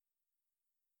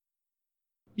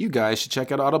You guys should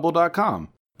check out audible.com.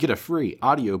 Get a free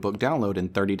audiobook download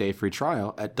and 30-day free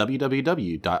trial at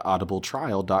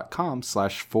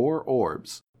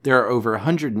www.audibletrial.com/4orbs. There are over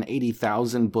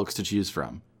 180,000 books to choose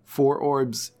from. 4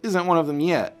 Orbs isn't one of them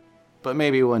yet, but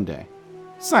maybe one day.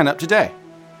 Sign up today.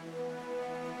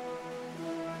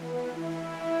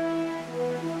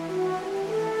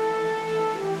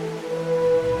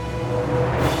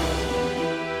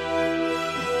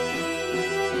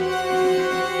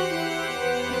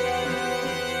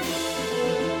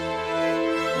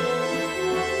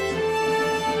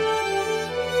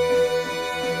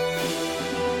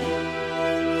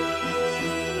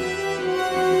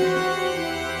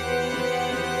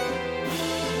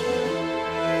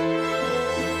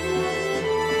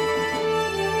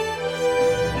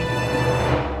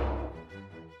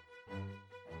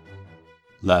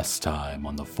 Last time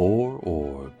on the 4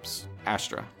 Orbs.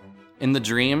 Astra. In the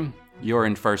dream, you're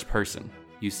in first person.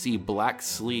 You see black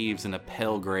sleeves and a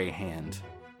pale gray hand.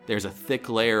 There's a thick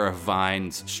layer of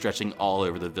vines stretching all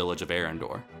over the village of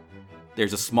Arendor.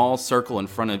 There's a small circle in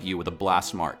front of you with a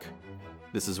blast mark.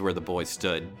 This is where the boy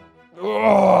stood.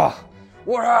 Ugh!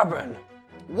 What happened?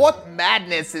 What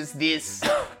madness is this?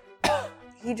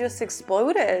 He just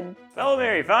exploded.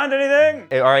 Felomir, you find anything?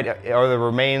 All right, are the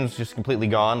remains just completely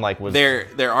gone? Like was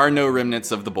There are no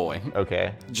remnants of the boy.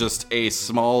 Okay. Just a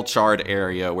small charred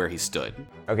area where he stood.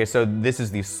 Okay, so this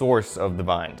is the source of the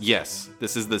vines. Yes,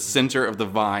 this is the center of the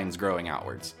vines growing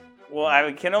outwards. Well,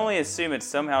 I can only assume it's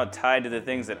somehow tied to the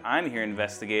things that I'm here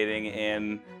investigating,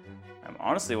 and I'm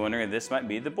honestly wondering if this might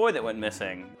be the boy that went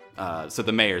missing. So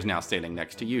the mayor's now standing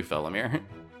next to you, Felomir.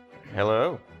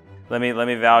 Hello. Let me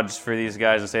vouch for these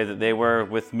guys and say that they were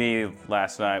with me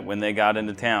last night when they got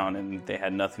into town, and they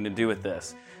had nothing to do with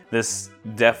this. This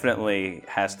definitely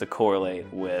has to correlate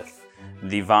with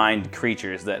the vined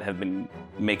creatures that have been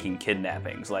making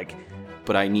kidnappings.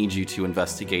 But I need you to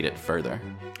investigate it further.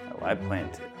 Oh, I plan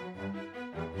to.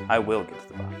 I will get to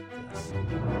the bottom of this.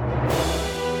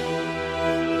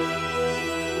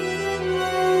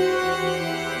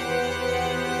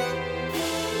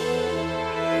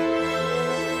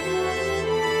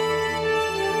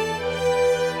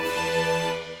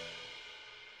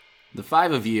 The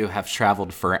 5 of you have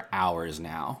traveled for hours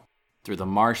now, through the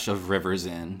marsh of River's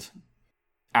End.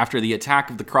 After the attack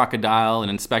of the crocodile and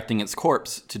inspecting its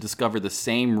corpse to discover the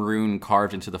same rune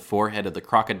carved into the forehead of the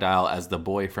crocodile as the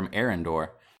boy from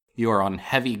Arendor, you are on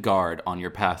heavy guard on your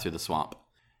path through the swamp.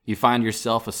 You find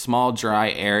yourself a small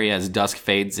dry area as dusk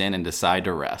fades in and decide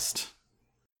to rest.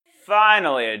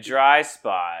 Finally, a dry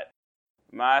spot.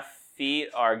 My feet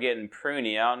are getting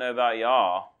pruny. I don't know about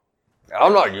y'all.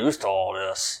 I'm not used to all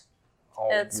this.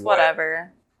 It's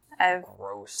whatever. I've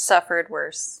Gross. suffered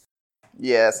worse.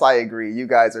 Yes, I agree. You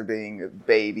guys are being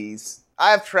babies.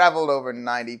 I've traveled over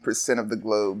 90% of the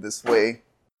globe this way.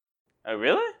 Oh,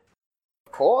 really?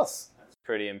 Of course. That's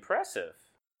pretty impressive.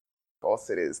 Of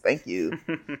course it is. Thank you.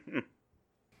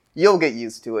 You'll get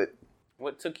used to it.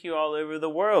 What took you all over the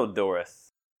world,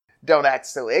 Doris? Don't act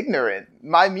so ignorant.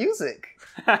 My music.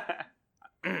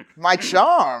 My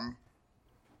charm.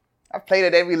 I've played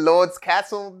at every lord's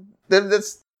castle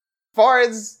as far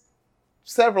as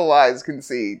several eyes can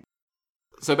see.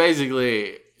 So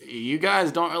basically, you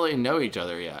guys don't really know each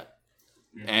other yet.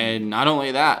 And not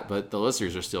only that, but the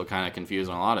listeners are still kind of confused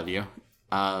on a lot of you.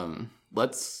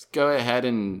 Let's go ahead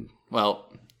and,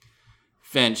 well,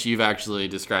 Finch, you've actually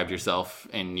described yourself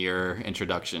in your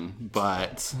introduction,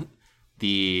 but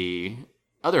the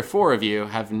other 4 of you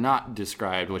have not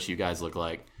described what you guys look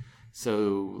like.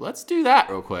 So let's do that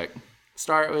real quick.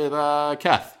 Start with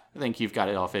Keth. I think you've got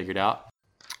it all figured out.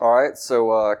 Alright,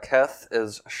 so Keth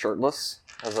is shirtless,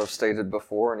 as I've stated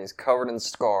before, and he's covered in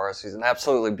scars. He's an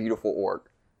absolutely beautiful orc.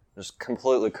 Just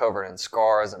completely covered in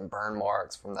scars and burn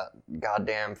marks from that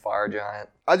goddamn fire giant.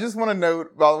 I just want to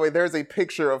note, by the way, there's a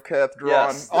picture of Keth drawn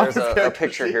Yes, on there's his a character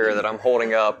picture sheet. here that I'm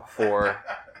holding up for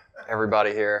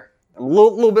everybody here. I'm a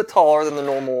little bit taller than the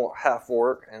normal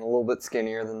half-orc, and a little bit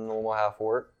skinnier than the normal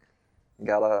half-orc.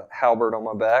 Got a halberd on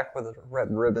my back with a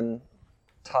red ribbon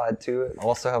tied to it. I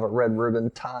also have a red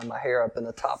ribbon tying my hair up in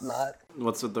a top knot.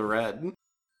 What's with the red?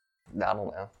 I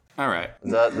don't know. All right.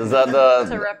 Is that To the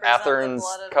represent the Athern's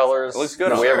blood of colors? the Looks good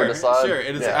Did on we you. ever decide? Sure,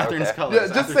 it is Yeah, Athern's okay. colors. Yeah,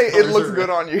 just Athern's say it colors looks are good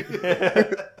red.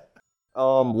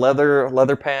 on you.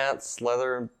 Leather pants,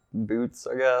 leather boots,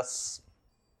 I guess.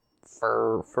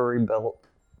 Furry belt,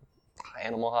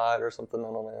 animal hide or something. I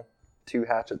don't know. 2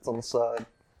 hatchets on the side.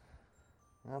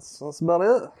 That's about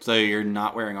it. So you're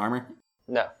not wearing armor?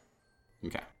 No.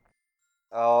 Okay.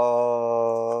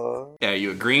 Yeah, you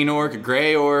a green orc, a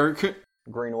gray orc,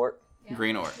 green orc.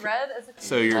 green orc. Red is a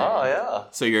So you're Oh yeah.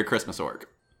 so you're a Christmas orc.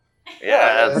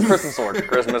 Yeah, it's a Christmas sword.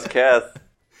 Christmas Keth.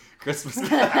 Christmas. Just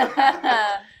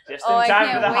in I time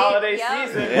can't for the wait. holiday Yep.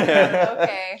 season.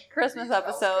 Okay, Christmas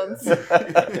episodes.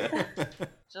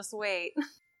 Just wait.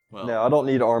 Well, No, I don't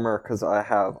need armor because I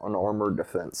have an armored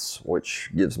defense, which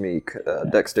gives me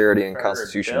dexterity and Fur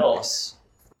constitution belt. bonus.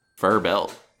 fur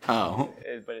belt. Oh.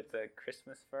 But it's a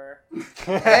Christmas fur.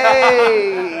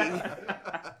 Hey!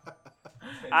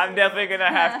 I'm definitely gonna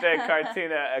have to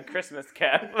cartoon a Christmas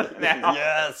cap now.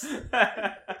 Yes.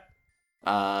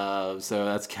 So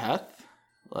that's Keth.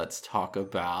 Let's talk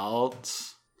about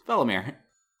Velamir.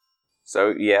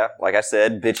 So yeah, like I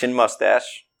said, bitchin'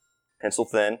 mustache, pencil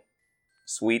thin,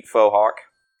 sweet faux hawk.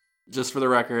 Just for the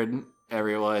record,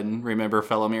 everyone, remember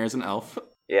Velamir is an elf.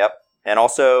 Yep, and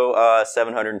also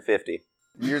 750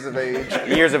 Years of age.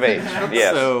 years of age.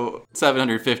 Yes. So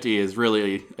 750 is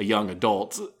really a young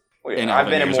adult. Well, yeah, in I've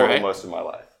been elven years, immortal right? most of my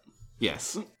life.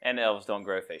 Yes. And elves don't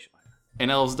grow facial hair. And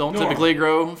elves don't typically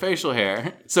grow facial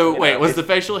hair. So wait, was the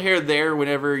facial hair there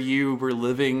whenever you were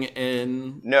living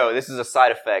in No, this is a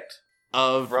side effect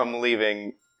of from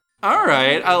leaving. All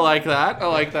right, I like that. I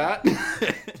like that.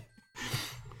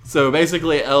 So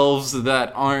basically elves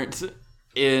that aren't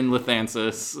in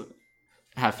Lathansis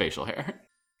have facial hair.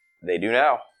 They do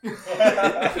now.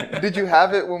 Did you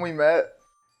have it when we met?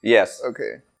 Yes.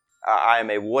 Okay. I am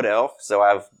a wood elf, so I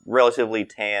have relatively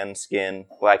tan skin,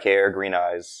 black hair, green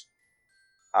eyes.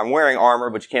 I'm wearing armor,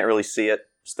 but you can't really see it.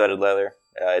 Studded leather.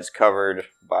 It's covered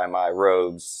by my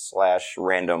robes /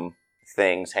 random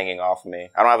things hanging off of me.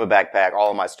 I don't have a backpack. All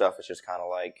of my stuff is just kind of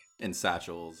like... And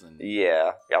satchels. And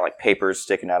Yeah. Got like papers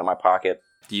sticking out of my pocket.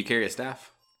 do you carry a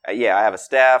staff? Yeah, I have a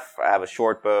staff, I have a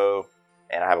short bow,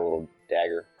 and I have a little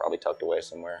dagger, probably tucked away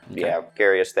somewhere. Okay. Yeah, I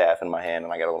carry a staff in my hand,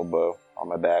 and I got a little bow on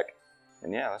my back.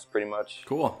 And yeah, that's pretty much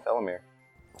Cool. Velamir.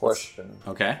 Question.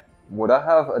 Okay. Would I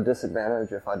have a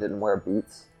disadvantage if I didn't wear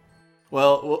boots?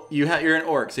 Well, you're an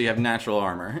orc, so you have natural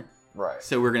armor. Right.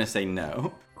 So we're gonna say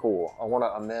no. Cool. I want to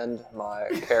amend my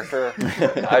character.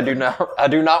 I do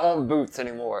not want boots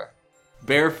anymore.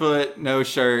 Barefoot, no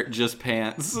shirt, just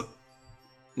pants.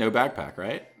 No backpack,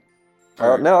 right?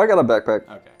 No, I got a backpack,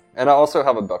 Okay. and I also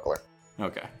have a buckler.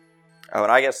 Okay. Oh,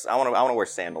 and I guess I want to wear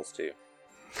sandals too.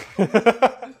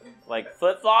 Like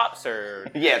flip flops or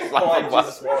Yes,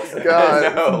 like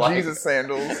God, No, like- Jesus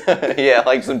sandals. yeah,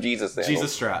 like some Jesus sandals.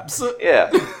 Jesus straps. Yeah.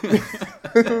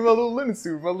 My little linen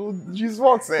suit, my little Jesus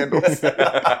walk sandals.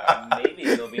 maybe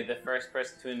you'll be the first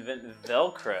person to invent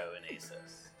Velcro in Asus.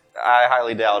 I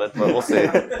highly doubt it, but we'll see.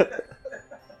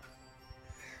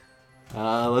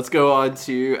 Let's go on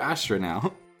to Astra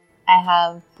now. I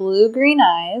have blue-green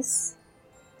eyes.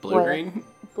 Blue-green?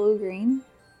 Blue-green.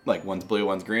 Like one's blue,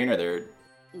 one's green, or they're...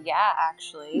 Yeah,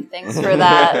 actually. Thanks for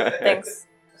that. Thanks.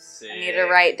 I need to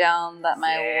write down that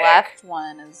my Sick. left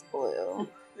one is blue.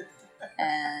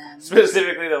 And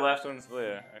Specifically, the left one's blue.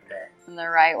 Okay. the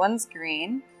right one's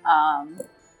green. I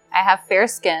have fair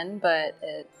skin, but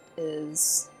it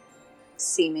is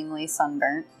seemingly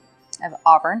sunburnt. I have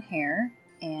auburn hair,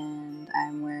 and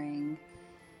I'm wearing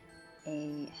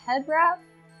a head wrap,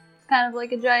 kind of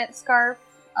like a giant scarf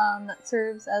that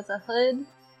serves as a hood.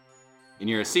 And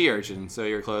you're a sea urchin, so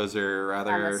your clothes are rather...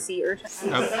 I'm a sea urchin.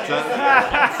 Oh,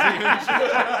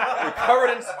 Covered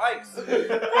in spikes.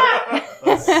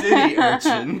 a city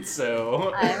urchin,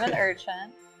 so... I'm an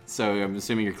urchin. So I'm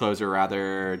assuming your clothes are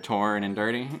rather torn and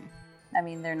dirty? I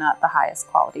mean, they're not the highest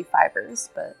quality fibers,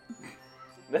 but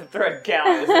The thread count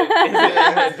is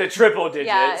in the triple digits,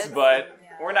 Yeah, it's- but yeah.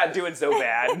 we're not doing so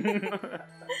bad.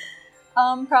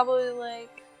 probably like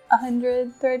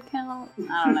 100 thread count.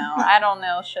 I don't know. I don't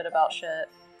know shit about shit.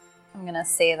 I'm gonna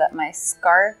say that my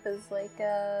scarf is like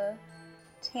a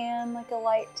tan, like a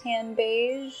light tan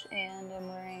beige, and I'm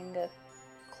wearing a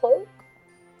cloak,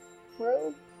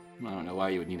 robe. I don't know why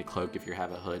you would need a cloak if you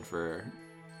have a hood for...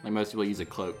 Like, most people use a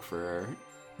cloak for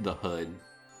the hood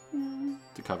Yeah.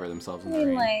 to cover themselves I in the mean,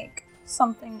 rain. like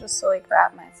something just to like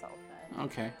wrap myself in.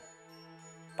 Okay.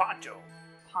 Poncho.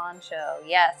 Poncho.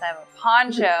 Yes, I have a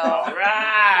poncho. All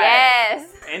right. Yes.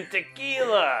 And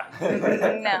tequila.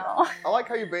 No. I like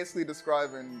how you're basically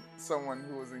describing someone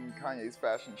who was in Kanye's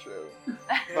fashion show.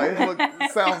 Like,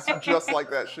 it sounds just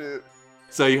like that shit.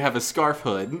 So you have a scarf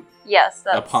hood. Yes,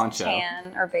 that's poncho.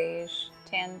 tan or beige.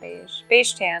 Tan beige.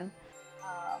 Beige tan.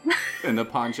 And the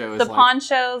poncho is The like...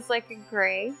 poncho's like a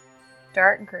gray,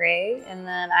 dark gray, and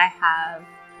then I have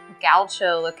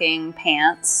gaucho-looking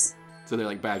pants, So they're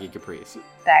like baggy capris.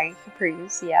 baggy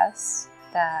capris, yes,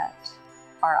 that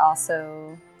are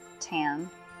also tan,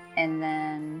 and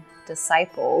then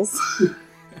disciples,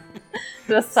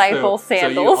 disciple So you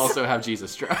sandals. also have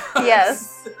Jesus straps.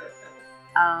 Yes.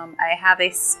 I have a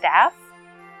staff,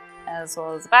 as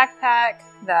well as a backpack.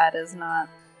 That is not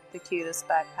the cutest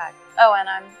backpack. Oh, and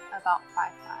I'm about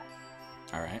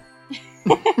 5'5". All right.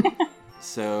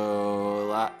 So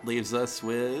that leaves us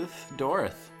with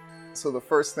Dorth. So the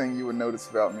first thing you would notice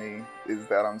about me is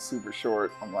that I'm super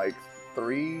short. I'm like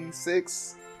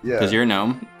 3'6". Yeah. Because you're a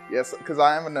gnome. Yes, because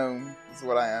I am a gnome. Is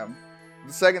what I am.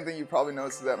 The second thing you probably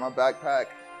notice is that my backpack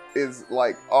is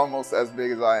like almost as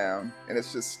big as I am, and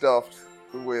it's just stuffed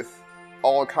with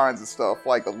all kinds of stuff,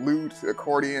 like a lute,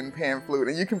 accordion, pan flute,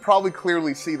 and you can probably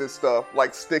clearly see this stuff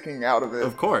like sticking out of it.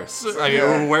 Of course. I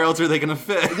mean, where else are they gonna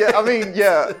fit? Yeah, I mean,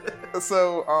 yeah.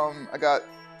 So, I'm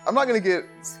not gonna get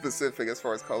specific as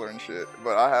far as color and shit,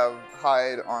 but I have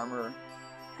hide armor.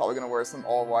 Probably gonna wear some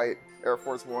all white Air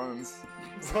Force Ones,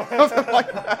 something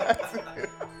like that.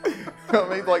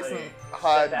 Maybe like some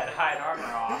hide. Set that hide armor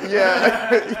off.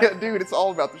 Yeah, yeah, dude, it's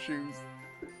all about the shoes.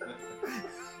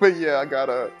 But yeah, I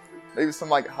got maybe some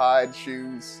like hide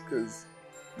shoes, because,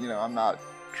 you know, I'm not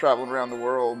traveling around the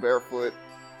world barefoot.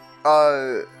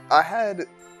 I had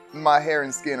my hair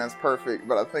and skin as perfect,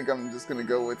 but I think I'm just gonna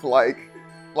go with like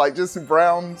just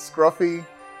brown, scruffy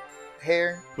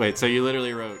hair. Wait, so you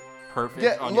literally wrote perfect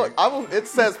Yeah, on look, it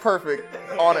says perfect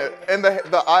on it, and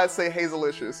the eyes say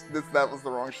Hazelicious. That was the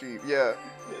wrong sheet. Yeah,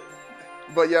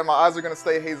 but yeah, my eyes are gonna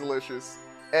stay Hazelicious.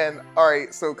 And all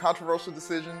right, so controversial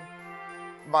decision.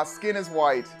 My skin is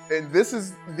white, and this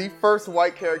is the first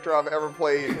white character I've ever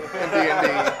played in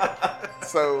D&D.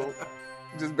 So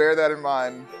just bear that in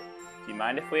mind. Do you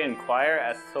mind if we inquire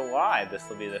as to why this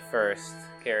will be the first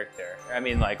character? I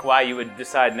mean, like, why you would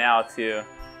decide now to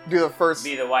Do the first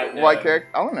be the white character?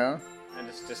 I don't know. And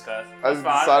just cause. I just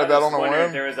decided that on a whim.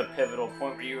 If there was a pivotal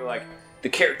point where you were like, the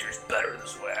character's better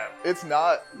this way. It's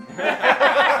not.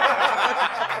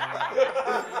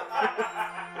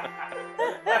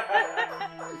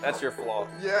 That's your flaw.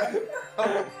 Yeah. You're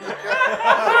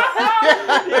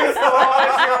so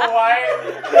you're white.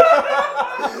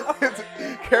 It's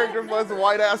character plus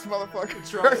white ass motherfucker.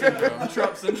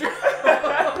 Trump syndrome.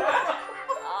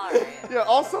 Alright. Yeah,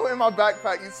 also in my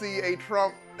backpack you see a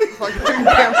Trump fucking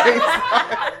campaign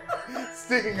sign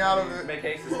sticking out of it. Make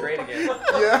Aces great again.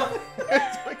 Yeah.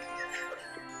 It's like-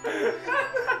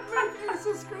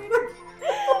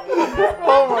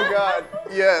 Oh my god.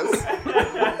 Yes.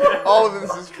 All of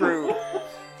this is true.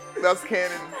 That's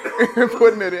canon.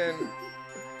 Putting it in.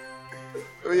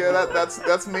 But yeah,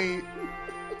 that's me.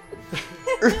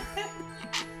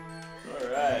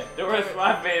 Alright. Dora's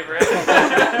my favorite.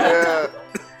 Yeah.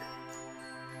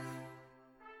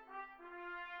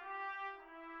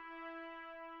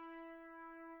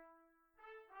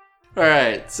 All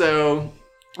right, so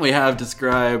we have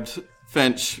described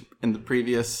Finch in the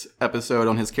previous episode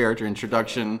on his character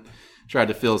introduction. Tried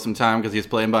to fill some time because he's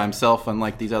playing by himself,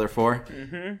 unlike these other four.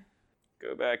 Mm-hmm.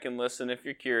 Go back and listen if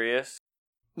you're curious.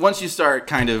 Once you start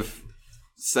kind of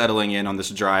settling in on this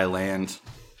dry land,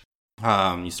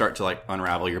 you start to like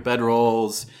unravel your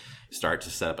bedrolls, start to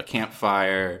set up a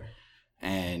campfire,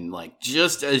 and like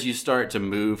just as you start to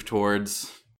move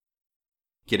towards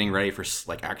getting ready for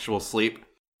like actual sleep,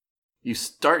 you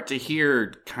start to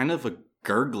hear kind of a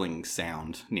gurgling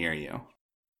sound near you.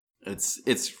 It's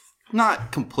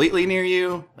not completely near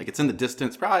you, like it's in the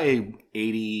distance, probably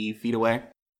 80 feet away.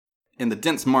 In the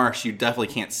dense marsh, you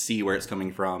definitely can't see where it's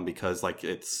coming from because like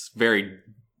it's very,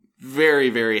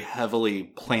 very, very heavily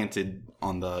planted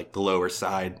on the lower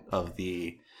side of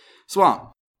the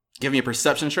swamp. Give me a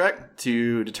perception check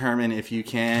to determine if you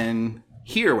can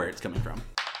hear where it's coming from.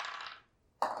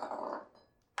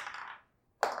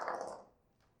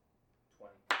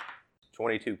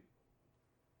 22.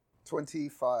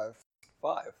 25.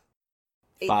 5.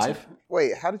 5?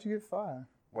 Wait, how did you get 5?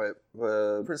 Wait,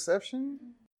 Perception?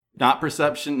 Not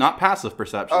perception, not passive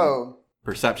perception. Oh.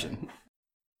 Perception.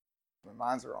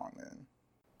 Mine's wrong then.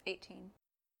 18.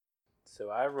 So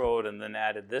I rolled and then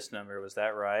added this number. Was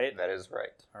that right? that is right.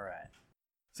 All right.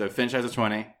 So Finch has a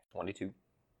 20. 22.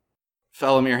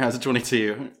 Felomir has a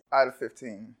 22. I had a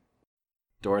 15.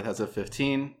 Dorth has a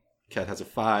 15. Keth has a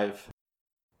 5.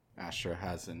 Astra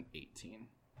has an 18.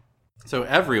 So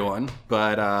everyone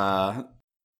but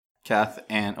Keth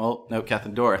and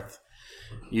Dorth,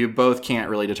 you both can't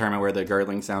really determine where the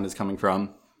gurgling sound is coming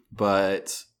from,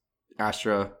 but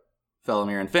Astra,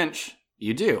 Felomir, and Finch,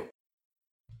 you do.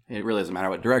 It really doesn't matter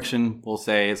what direction. We'll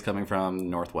say it's coming from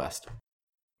northwest.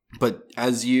 But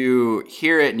as you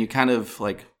hear it and you kind of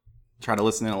like try to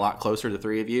listen in a lot closer to the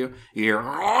three of you, you hear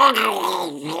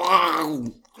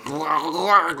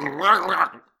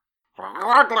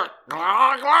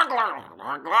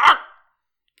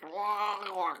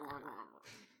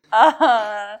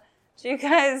Do you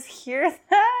guys hear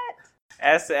that?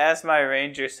 Ask my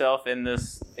ranger self in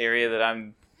this area that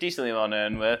I'm decently well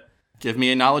known with. Give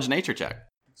me a knowledge nature check.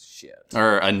 Shit.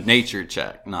 Or a nature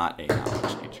check, not a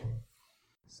knowledge nature.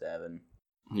 7.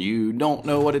 You don't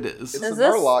know what it is. It's Is a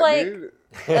this Murloc, like dude.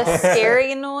 a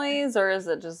scary noise, or is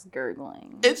it just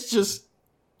gurgling? It's just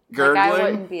Like, gurgling. I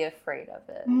wouldn't be afraid of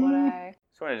it, would I?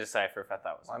 Just want to decipher if I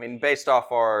thought it was. I mean, based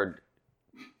off our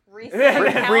Recent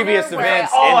previous encounter where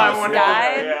events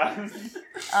I in almost this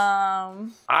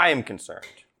died. I am concerned,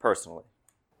 personally.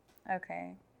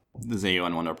 Okay. Does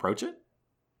anyone want to approach it?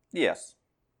 Yes.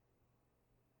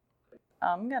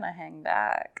 I'm gonna hang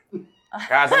back.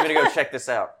 Guys, I'm going to go check this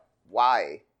out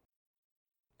Why?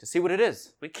 to see what it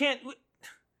is. We can't.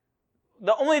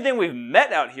 The only thing we've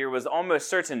met out here was almost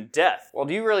certain death. Well,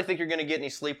 do you really think you're going to get any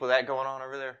sleep with that going on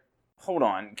over there? Hold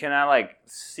on. Can I,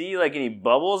 see, any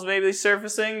bubbles maybe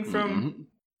surfacing from... Mhm.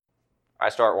 I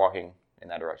start walking in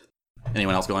that direction.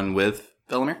 Anyone else going with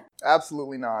Felomir?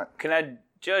 Absolutely not. Can I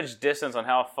judge distance on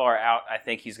how far out I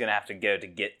think he's going to have to go to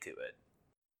get to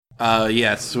it?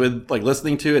 Yes. With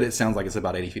listening to it, it sounds like it's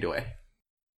about 80 feet away.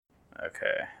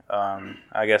 Okay.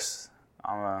 I guess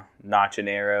I'm going to notch an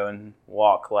arrow and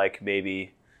walk,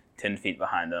 maybe 10 feet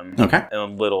behind him. Okay. And a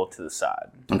little to the side.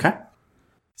 Okay.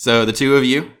 So the two of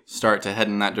you start to head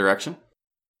in that direction.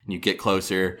 You get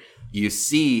closer. You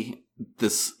see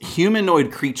this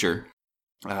humanoid creature.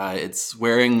 It's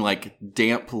wearing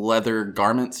damp leather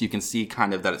garments. You can see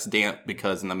kind of that it's damp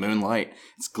because in the moonlight,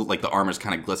 it's the armor's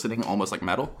kind of glistening, almost like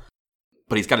metal.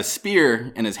 But he's got a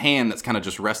spear in his hand that's kind of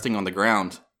just resting on the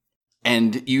ground.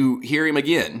 And you hear him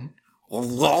again.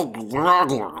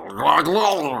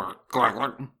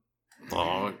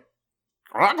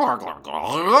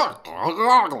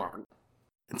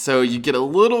 And so you get a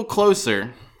little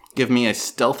closer. Give me a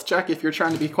stealth check if you're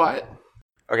trying to be quiet.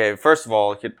 Okay, first of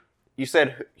all, you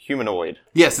said humanoid.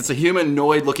 Yes, it's a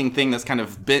humanoid-looking thing that's kind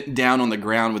of bent down on the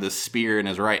ground with his spear in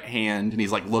his right hand, and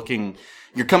he's looking.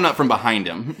 You're coming up from behind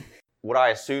him. Would I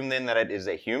assume then that it is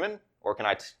a human, or can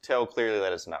I tell clearly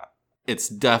that it's not? It's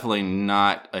definitely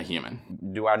not a human.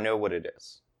 Do I know what it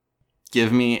is?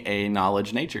 Give me a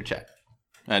knowledge nature check.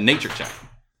 A nature check.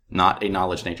 Not a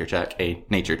knowledge nature check, a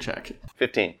nature check.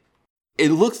 15. It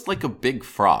looks like a big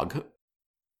frog.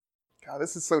 God,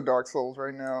 this is so Dark Souls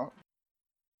right now.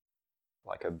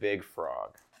 Like a big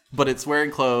frog. But it's wearing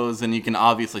clothes, and you can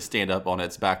obviously stand up on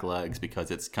its back legs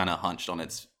because it's kind of hunched on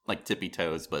its tippy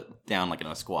toes, but down in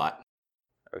a squat.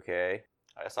 Okay.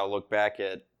 I guess I'll look back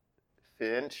at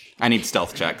Finch. I need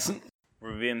stealth checks.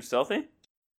 We're being stealthy?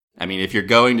 I mean, if you're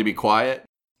going to be quiet,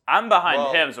 I'm behind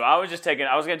Well- him, so I was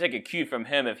going to take a cue from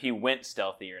him if he went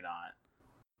stealthy or not.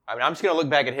 I mean, I'm just going to look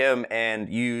back at him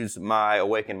and use my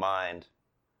awakened mind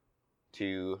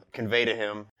to convey to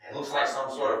him. It looks like some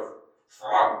sort of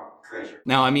frog creature.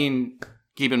 now, I mean,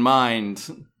 keep in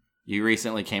mind, you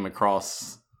recently came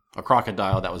across a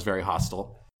crocodile that was very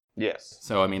hostile. Yes.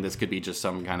 So, I mean, this could be just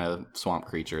some kind of swamp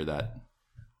creature that,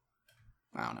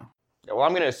 I don't know. Yeah, well,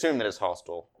 I'm going to assume that it's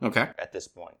hostile Okay. at this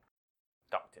point.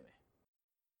 Talk to me.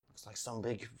 Looks like some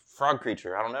big frog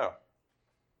creature. I don't know.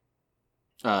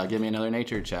 Give me another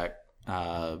nature check,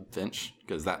 Finch,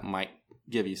 because that might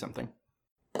give you something.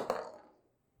 I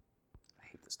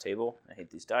hate this table. I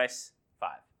hate these dice. 5.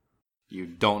 You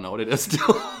don't know what it is still.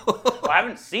 Well, I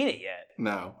haven't seen it yet.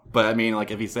 No. But, I mean,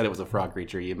 if he said it was a frog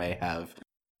creature, you may have.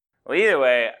 Well, either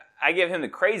way, I give him the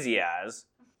crazy eyes,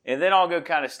 and then I'll go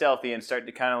kind of stealthy and start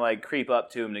to kind of creep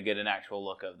up to him to get an actual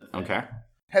look of the thing. Okay.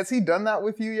 Has he done that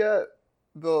with you yet?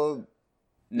 No,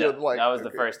 Yeah, that was the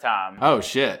okay. first time. Oh,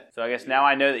 shit. So I guess now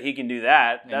I know that he can do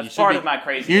that. And That's you should part be- of my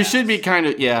crazy You eyes. should be kind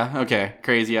of, yeah, okay.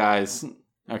 Crazy eyes.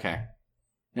 Okay.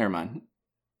 Never mind.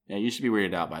 Yeah, you should be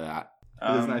weirded out by that.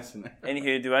 It is nice to know.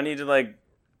 Anywho, do I need to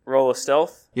roll a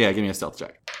stealth? Yeah, give me a stealth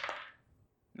check.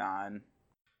 9.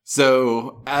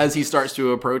 So, as he starts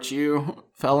to approach you,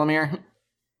 Felomir,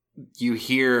 you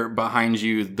hear behind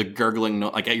you the gurgling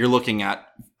noise. You're looking at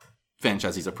Finch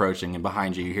as he's approaching, and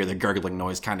behind you, you hear the gurgling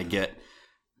noise kind of get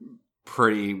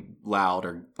pretty loud,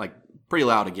 or pretty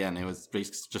loud again. It was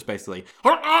just basically.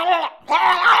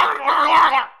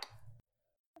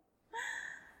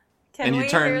 Can And you we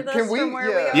turn- hear this Can we- from where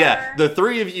yeah. we are? Yeah, the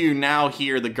three of you now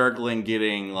hear the gurgling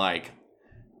getting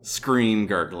scream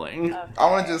gurgling. Okay. I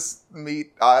want to just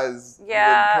meet eyes. with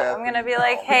Yeah, Kath I'm gonna and- be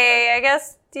like, hey, I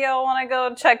guess do y'all want to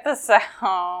go check this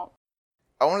out?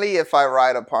 Only if I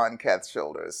ride upon Kath's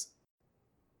shoulders.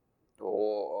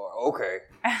 Oh, okay.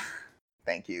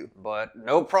 Thank you. But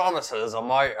no promises. I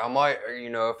might,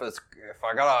 if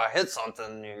I gotta hit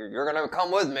something, you're gonna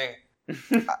come with me.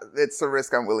 It's a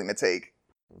risk I'm willing to take.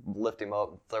 Lift him up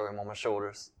and throw him on my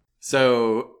shoulders.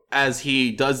 So, as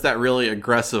he does that really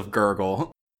aggressive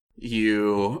gurgle,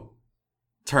 you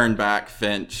turn back,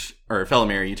 Finch, or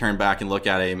Felomir, you turn back and look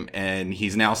at him, and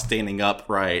he's now standing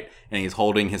upright, and he's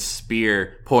holding his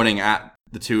spear, pointing at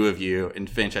the two of you. And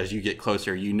Finch, as you get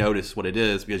closer, you notice what it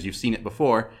is, because you've seen it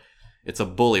before. It's a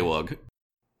bullywug.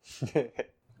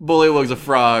 Bullywug's a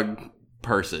frog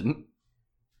person.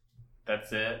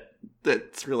 That's it.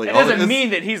 That's really It all doesn't it is. mean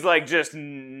that he's like just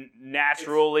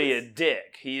naturally a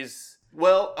dick. He's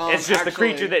Well, it's just the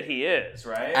creature that he is,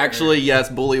 right? Actually, yes,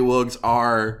 bullywugs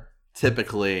are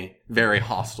typically very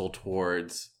hostile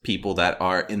towards people that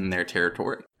are in their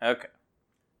territory. Okay.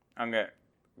 I'm gonna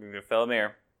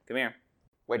Felomir, come here.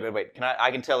 Wait.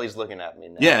 I can tell he's looking at me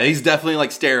now. Yeah, he's definitely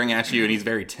like staring at you, and he's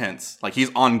very tense. Like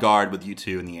he's on guard with you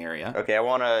two in the area. Okay, I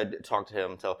want to talk to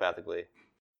him telepathically.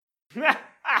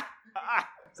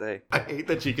 Say, I hate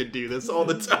that you could do this all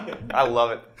the time. I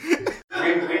love it.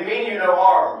 we mean you no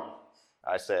harm.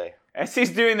 I say. As he's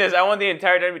doing this, I want the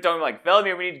entire time to be talking like,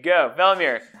 Felomir, we need to go.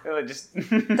 Felomir. Just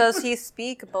Does he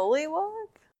speak bullywug?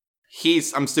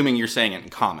 I'm assuming you're saying it in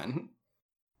common.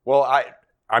 Well,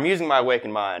 I'm using my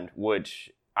awakened mind, which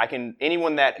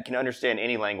anyone that can understand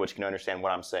any language can understand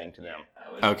what I'm saying to them.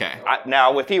 Okay.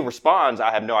 Now, if he responds,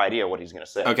 I have no idea what he's going to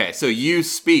say. Okay, so you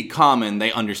speak common,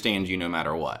 they understand you no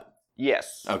matter what.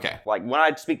 Yes. Okay. Like, when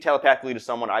I speak telepathically to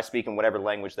someone, I speak in whatever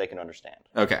language they can understand.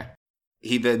 Okay.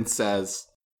 He then says,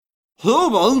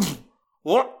 Humans,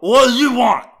 what do you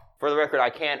want? For the record,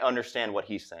 I can't understand what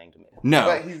he's saying to me. No,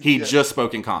 But he's he just- just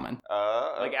spoke in common.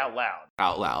 like out loud.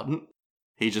 Out loud.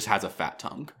 He just has a fat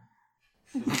tongue.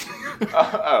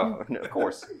 Oh, no, of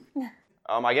course.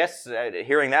 I guess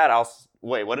hearing that,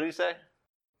 wait, what did he say?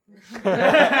 Do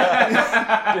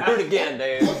it again,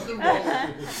 Dave.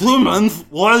 Humans,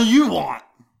 what do you want?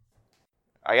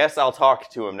 I guess I'll talk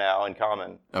to him now in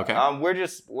common. Okay.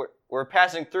 We're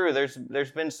passing through.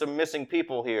 There's been some missing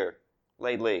people here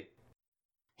lately.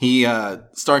 He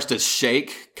starts to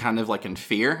shake, kind of like in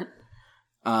fear.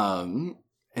 And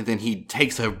then he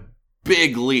takes a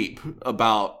big leap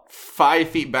about 5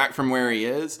 feet back from where he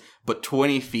is, but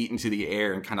 20 feet into the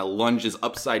air, and kind of lunges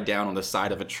upside down on the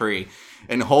side of a tree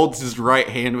and holds his right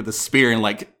hand with a spear and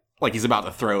like he's about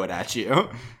to throw it at you.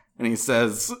 And he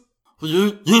says,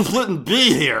 You shouldn't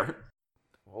be here.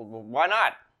 Well, why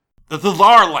not? This is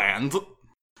our land.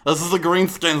 This is the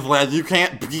Greenskins' land. You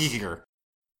can't be here.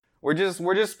 We're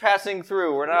just passing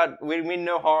through. We mean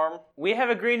no harm. We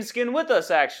have a green skin with us,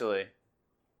 actually.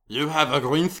 You have a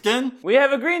greenskin? We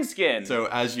have a green skin. So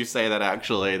as you say that,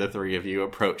 actually, the three of you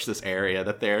approach this area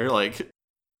that they're, like,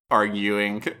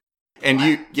 arguing. And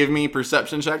you give me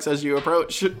perception checks as you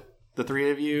approach, the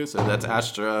three of you. So that's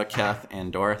Astra, Keth,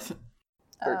 and Dorth.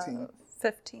 13.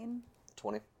 15.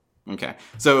 20. Okay.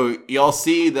 So y'all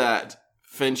see that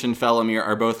Finch and Felomir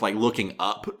are both, like, looking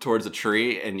up towards a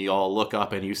tree, and y'all look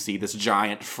up and you see this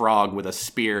giant frog with a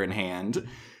spear in hand,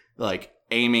 like,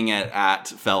 aiming it at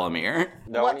Felomir.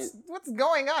 No, What's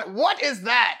going on? What is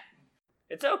that?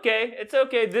 It's okay. It's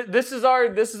okay. This is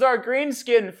our green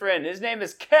skin friend. His name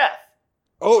is Keth.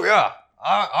 Oh, yeah.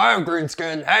 I am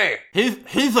Greenskin. Hey.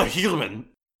 He's a human.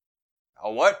 A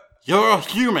what? You're a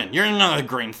human. You're not a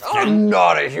greenskin. I'm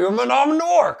not a human. I'm an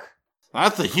orc.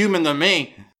 That's a human to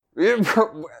me. There's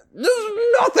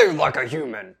nothing like a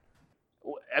human.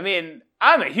 I mean,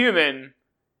 I'm a human,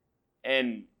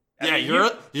 and Yeah,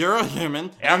 you're a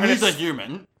human. Yeah, And he's a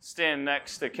human. stand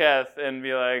next to Keth and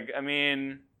be like, I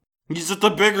mean, He's just a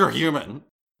bigger human.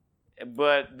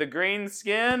 but the green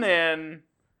skin and,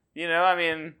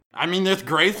 I mean, there's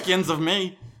gray skins of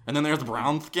me. And then there's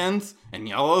brown skins and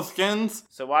yellow skins.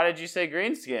 so why did you say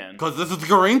green skin? Because this is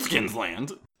Greenskins'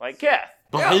 land. Like Keth.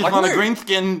 But Yeah, he's like not me. a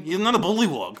greenskin. He's not a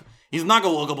bullywug. He's not a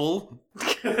wuggable.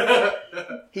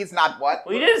 He's not what?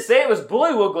 Well, you didn't say it was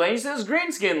Bullywug Land. You said it was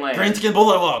green skin land. Greenskin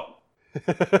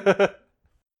bullywug.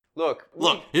 Look,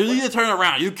 Look, you need to turn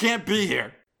around. You can't be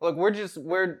here. look.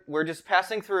 We're just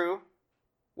passing through.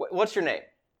 What's your name?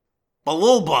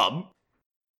 Balulbub.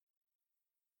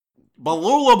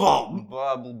 Balulabub.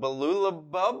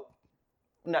 Balula Bub?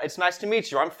 No, it's nice to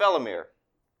meet you. I'm Felomir.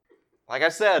 Like I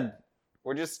said,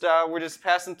 we're just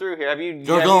passing through here.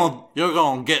 You're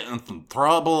gonna get in some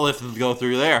trouble if you go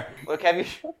through there. Look,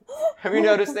 have you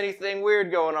noticed anything weird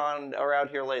going on around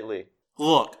here lately?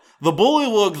 Look, the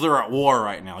bullywugs are at war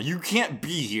right now. You can't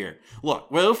be here. Look,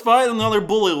 we'll fight another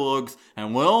bullywugs,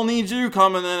 and we'll need you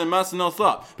coming in and messing us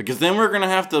up. Because then we're gonna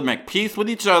have to make peace with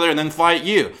each other and then fight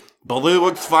you.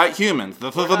 Bullywugs fight humans.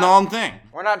 This is a non-thing.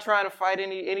 We're not trying to fight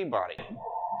anybody.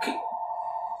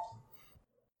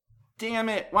 Damn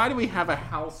it, why do we have a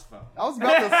house phone? I was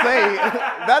about to say,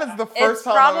 that is the first It's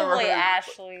time I've ever probably heard.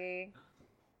 Ashley.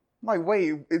 like,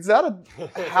 wait, is that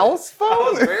a house phone? I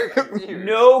was very confused.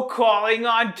 No calling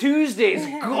on Tuesdays.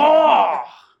 Gaw!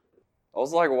 I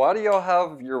was like, why do y'all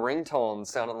have your ringtone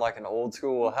sounding like an old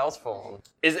school house phone?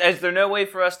 Is there no way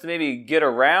for us to maybe get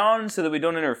around so that we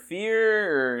don't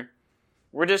interfere? Or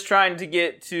we're just trying to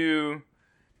get to,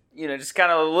 just kind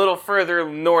of a little further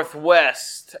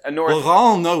northwest. Look, I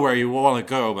don't know where you want to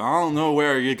go, but I don't know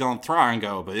where you're going to try and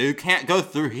go, but you can't go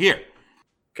through here.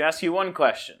 Can I ask you one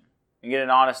question and get an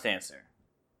honest answer?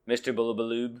 Mr.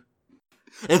 Bullabaloob?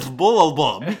 It's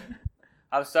Bullabub.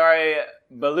 I'm sorry,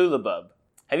 Balulabub.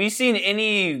 Have you seen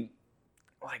any,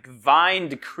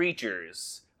 vined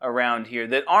creatures around here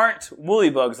that aren't woolly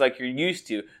bugs like you're used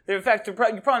to? In fact, you're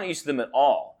probably not used to them at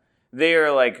all. They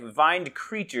are, vined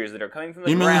creatures that are coming from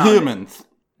the ground. You mean humans?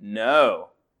 No.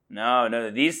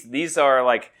 These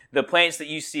are, the plants that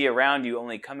you see around you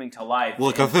only coming to life.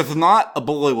 Look, if it's not a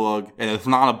bullywug and it's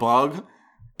not a bug,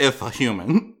 it's a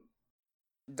human.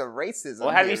 The racism. Well,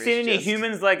 have you here seen is any just-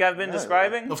 humans like I've been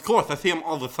describing? Of course, I see them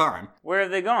all the time. Where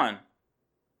have they gone?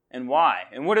 And why?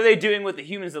 And what are they doing with the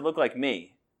humans that look like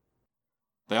me?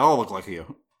 They all look like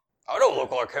you. I don't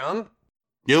look like him.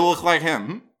 You look like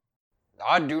him.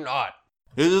 I do not.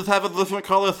 You just have a different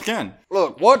color skin.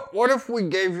 Look, what if we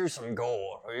gave you some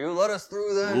gold? Will you let us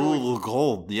through then? Ooh,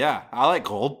 gold. Yeah, I like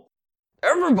gold.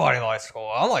 Everybody likes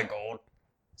gold. I like gold.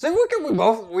 See,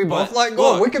 we both like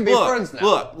gold. We can be friends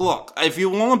now. Look. If you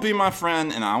want to be my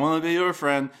friend and I want to be your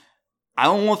friend, I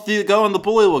don't want you to go in the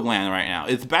bullywug land right now.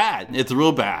 It's bad. It's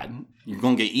real bad. You're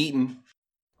going to get eaten.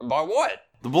 By what?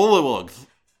 The bullywugs.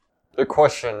 The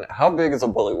question, how big is a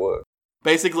bullywug?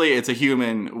 Basically, it's a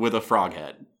human with a frog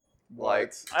head. Okay,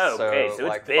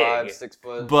 so it's big. 5-6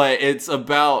 foot. But it's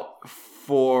about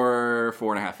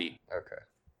 4.5 feet. Okay.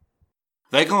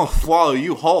 They're going to swallow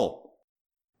you whole.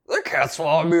 They can't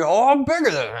swallow me whole. I'm bigger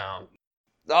than him.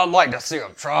 I'd like to see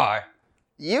him try.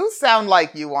 You sound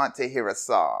like you want to hear a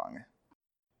song.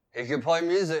 He can play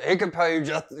music. He can play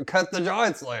just Cut the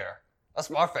Giant Slayer. That's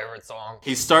my favorite song.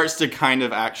 He starts to kind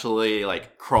of actually,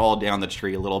 crawl down the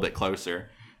tree a little bit closer.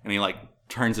 And he,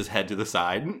 turns his head to the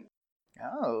side.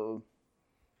 Oh,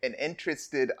 an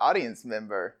interested audience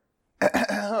member. Do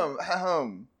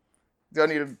I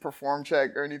need a perform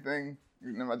check or anything?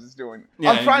 Or am I just doing?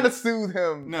 Yeah, I'm trying to soothe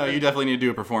him. No, you definitely need to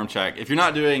do a perform check. If you're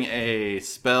not doing a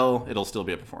spell, it'll still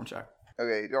be a perform check.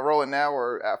 Okay, do I roll it now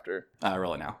or after?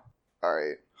 Roll it now. All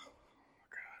right. Oh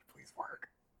God, please work.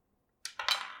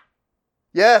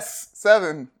 Yes,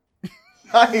 7.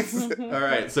 Nice. All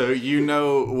right, so you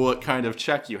know what kind of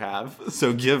check you have.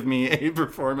 So give me a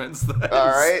performance that All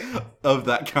right. of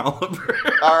that caliber.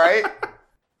 All right.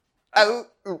 Oh,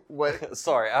 what?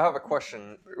 Sorry, I have a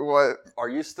question. What? Are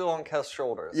you still on Keth's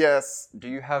shoulders? Yes. Do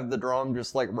you have the drum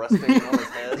just resting on his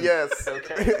head? Yes.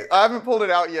 Okay. I haven't pulled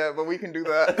it out yet, but we can do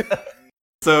that.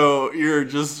 So you're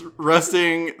just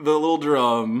resting the little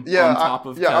drum on top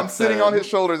of I'm Keth's sitting head. on his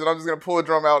shoulders, and I'm just gonna pull the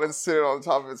drum out and sit it on the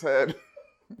top of his head.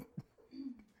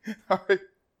 All right.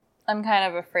 I'm kind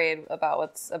of afraid about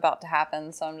what's about to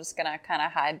happen, so I'm just gonna kind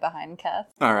of hide behind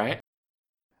Keth. All right.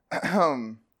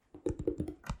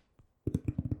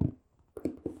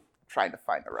 Trying to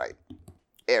find the right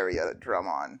area to drum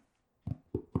on.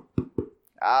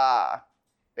 Ah,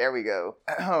 there we go.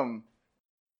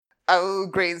 Oh,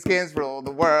 greenskins rule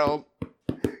the world.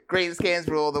 Greenskins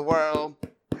rule the world.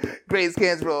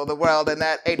 Greenskins rule the world, and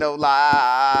that ain't no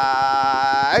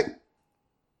lie.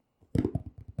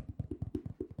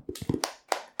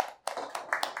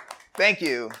 Thank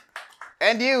you.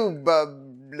 And you,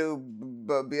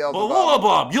 Beelzebub.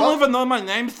 Bob, you don't even know my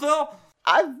name still?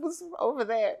 I was over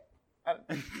there.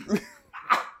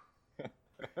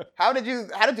 How did you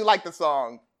like the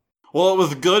song? Well, it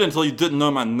was good until you didn't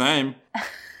know my name.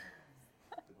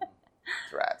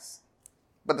 Rats.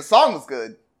 But the song was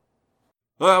good.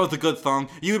 Well, that was a good song.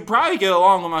 You would probably get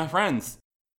along with my friends.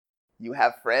 You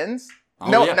have friends? Oh,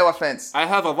 No, yeah. no offense. I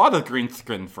have a lot of green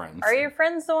skin friends. Are your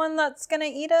friends the one that's gonna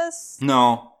eat us?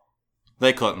 No,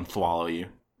 they couldn't swallow you.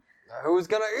 Who's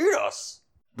gonna eat us?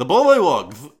 The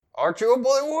bullywugs. Aren't you a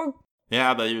bullywug?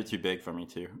 Yeah, but you're too big for me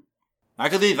too. I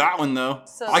could eat that one though.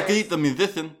 So I could there's- eat the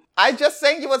musician. I just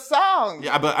sang you a song.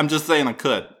 Yeah, but I'm just saying I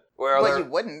could. Where are But there? you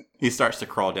wouldn't. He starts to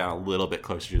crawl down a little bit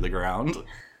closer to the ground.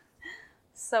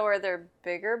 So are there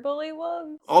bigger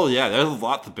bullywugs? Oh yeah, there's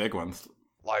lots of big ones.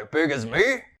 Like big as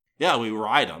me? Yeah, we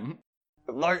ride them.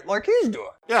 Like he's doing.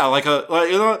 Yeah,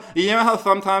 you know how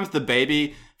sometimes the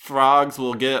baby frogs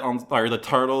will get on, or the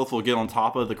turtles will get on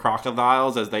top of the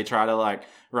crocodiles as they try to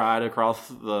ride across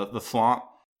the swamp.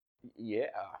 Yeah.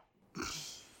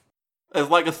 It's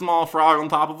like a small frog on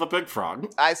top of a big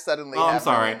frog. I suddenly Oh, have I'm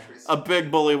sorry. no interest. A big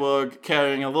bullywug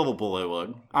carrying a little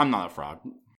bullywug. I'm not a frog.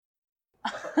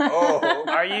 Oh,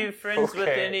 Are you friends with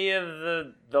Okay. any of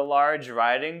the large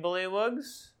riding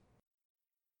bullywugs?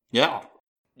 Yeah,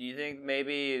 Do you think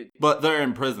maybe... but they're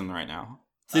in prison right now.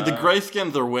 See, the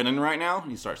Greyskins are winning right now.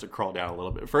 He starts to crawl down a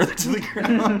little bit further to the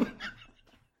ground.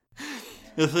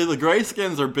 You see, the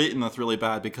Greyskins are beating us really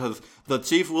bad because the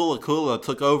Chief Woolakula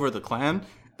took over the clan,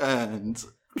 and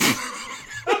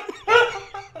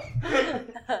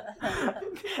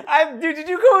Dude, did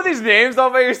you come up with these names all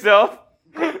by yourself?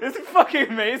 This is fucking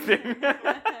amazing.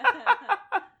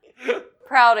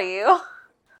 Proud of you.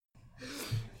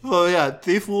 so yeah,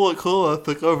 Chief Woolakula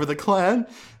took over the clan,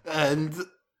 and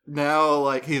now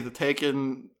like he's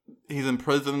imprisoned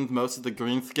most of the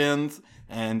Greenskins.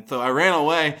 And so I ran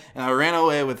away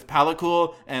with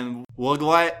Palakul and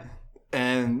Wuglight,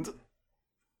 and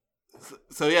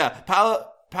so yeah,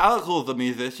 Palakul's a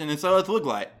musician, and so is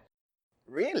Wuglight.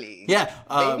 Really? Yeah,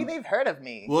 Maybe they've heard of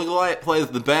me. Wuglight plays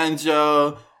the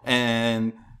banjo,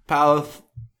 and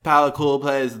Palakul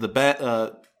plays the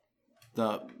I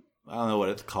don't know what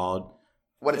it's called.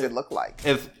 What does it look like?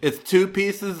 It's two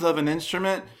pieces of an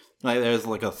instrument. Like there's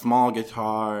like a small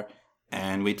guitar,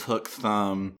 and we took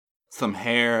some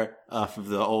hair off of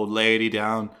the old lady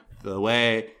down the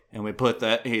way, and we put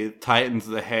that. He tightens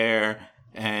the hair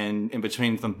and in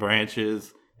between some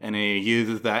branches, and he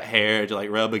uses that hair to like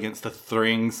rub against the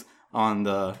strings on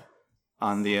the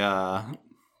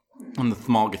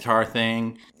small guitar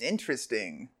thing.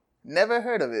 Interesting. Never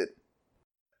heard of it.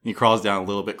 He crawls down a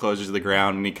little bit closer to the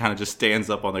ground, and he kind of just stands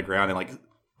up on the ground and like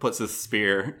puts his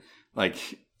spear like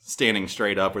standing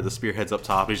straight up, where the spearhead's up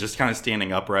top. He's just kind of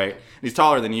standing upright. He's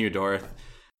taller than you, Dorth.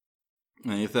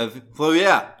 And he says, "So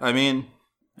yeah, I mean,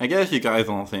 I guess you guys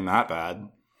don't seem that bad."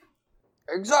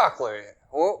 exactly.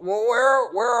 Well,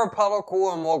 where are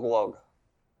Palakul and Wuglug?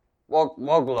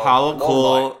 Wuglug.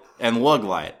 Palakul and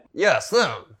Wuglight. Yes,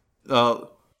 them.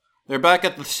 They're back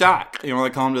at the shack. You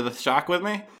want to come to the shack with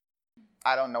me?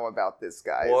 I don't know about this,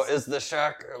 guys. Well, is the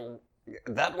shack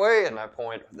that way? And I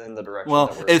point in the direction. Well,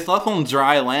 that we're... it's up on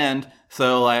dry land,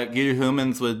 so like you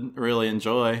humans would really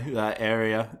enjoy that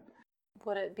area.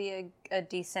 Would it be a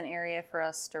decent area for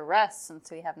us to rest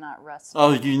since we have not rested?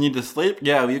 Oh, you need to sleep?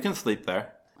 Yeah, you can sleep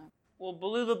there. Well,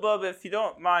 Balulabub, if you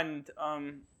don't mind,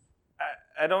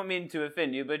 I don't mean to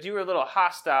offend you, but you were a little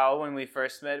hostile when we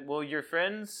first met. Will your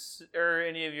friends or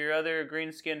any of your other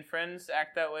green-skinned friends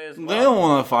act that way as well? They don't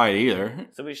want to fight either.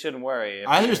 So we shouldn't worry.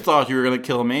 I just thought you were going to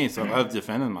kill me, so I was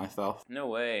defending myself. No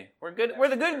way. We're good. We're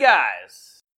the good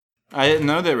guys. I didn't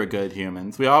know they were good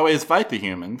humans. We always fight the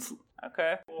humans.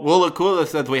 Okay. Woolakula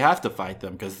says we have to fight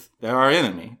them because they're our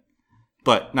enemy.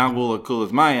 But now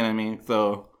Woolakula's my enemy,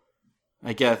 so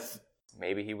I guess...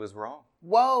 Maybe he was wrong.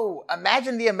 Whoa,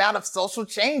 imagine the amount of social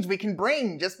change we can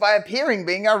bring just by appearing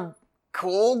being our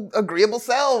cool, agreeable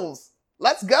selves.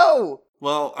 Let's go!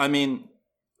 Well, I mean,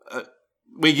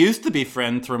 we used to be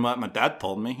friends from what my dad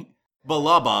told me.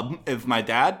 Balubub is my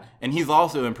dad, and he's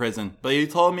also in prison. But he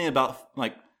told me about,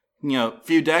 like, a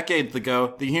few decades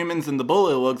ago, the humans and the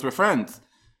bullywugs were friends.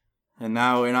 And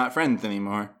now we're not friends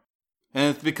anymore.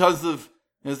 And it's because of,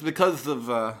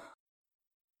 I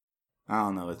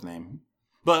don't know his name.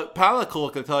 But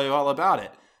Palakul could tell you all about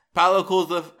it. Palakul's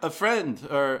a friend,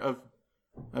 or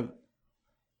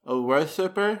a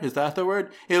worshipper? Is that the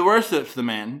word? He worships the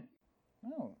man.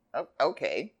 Oh,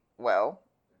 okay. Well,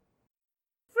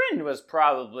 Friend was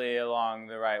probably along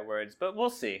the right words, but we'll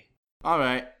see.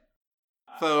 Alright.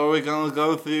 So are we gonna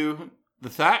go through the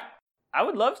sack? I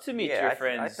would love to meet Yeah, your I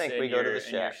friends. think in we go to your- the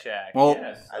in your shack. shack. Well-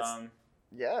 Yes.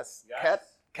 yes. Guys.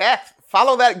 Cat,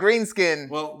 follow that greenskin.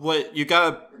 Well, wait, you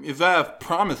gotta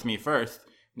promise me first.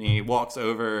 And he walks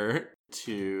over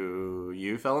to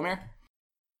you, Felomir.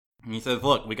 And he says,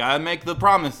 "Look, we gotta make the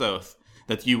promise oath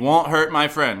that you won't hurt my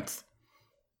friends."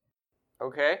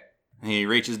 Okay. And he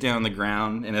reaches down on the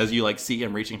ground, and as you see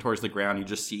him reaching towards the ground, you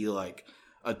just see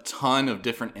a ton of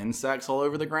different insects all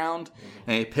over the ground.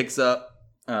 And he picks up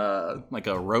a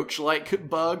roach-like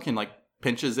bug and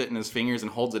pinches it in his fingers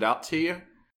and holds it out to you.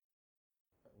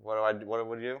 What do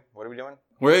we do? What are we doing?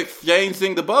 We're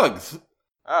exchanging the bugs.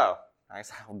 Oh,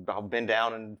 nice. I'll bend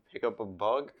down and pick up a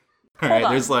bug. All right,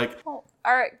 on. there's All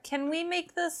right, can we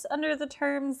make this under the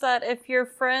terms that if your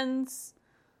friends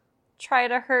try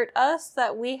to hurt us,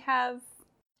 that we have...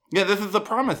 Yeah, this is a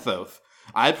promise oath.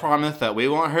 I promise that we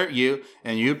won't hurt you,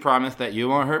 and you promise that you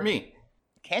won't hurt me.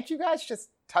 Can't you guys just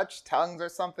touch tongues or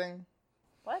something?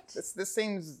 What? This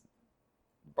seems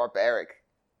barbaric.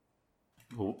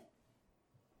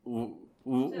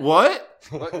 What?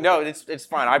 No, it's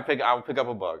fine. I'll pick up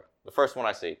a bug. The first one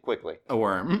I see, quickly. A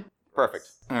worm. Perfect.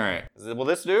 All right. Will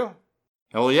this do?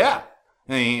 Oh, yeah.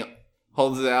 And he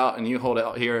holds it out, and you hold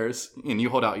out yours,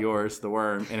 the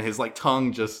worm, and his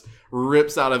tongue just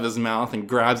rips out of his mouth and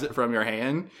grabs it from your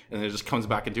hand, and it just comes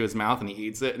back into his mouth, and he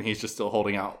eats it, and he's just still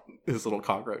holding out his little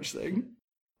cockroach thing.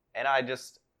 And I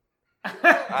just...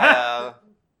 I'll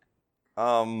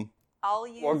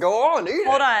use... Well, go on, eat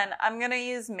Hold it. on. I'm going to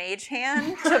use Mage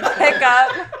Hand to pick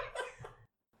up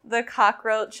the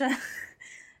cockroach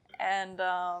and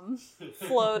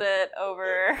float it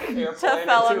over to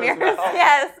Felomir.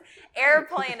 Yes,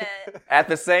 airplane it. At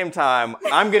the same time,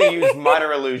 I'm going to use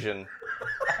Minor Illusion.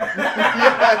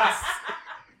 Yes.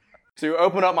 To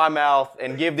open up my mouth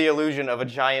and give the illusion of a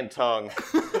giant tongue.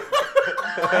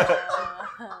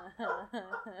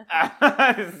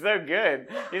 This is so good.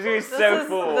 He's gonna be so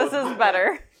cool. This is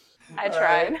better. I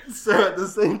tried. Right. So at the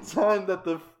same time that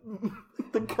the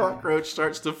cockroach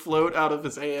starts to float out of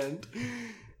his hand,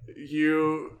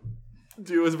 you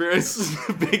do a very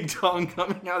big tongue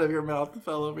coming out of your mouth,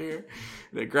 Felomir.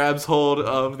 And it grabs hold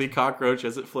of the cockroach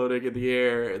as it's floating in the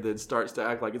air, and then starts to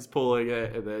act like it's pulling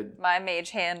it, and then... My Mage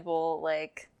Hand will,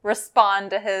 respond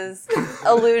to his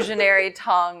illusionary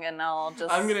tongue, and I'll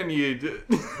just... I'm gonna need... So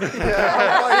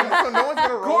no one's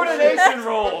gonna roll. Coordination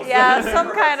rolls. Yeah,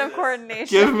 some kind of coordination.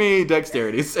 Give me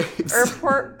dexterity saves.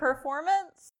 Or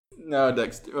performance? No,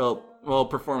 well,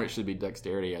 performance should be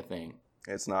dexterity, I think.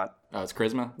 It's not. Oh, it's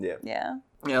charisma? Yeah. Yeah.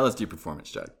 Yeah, let's do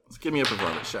performance check. Let's give me a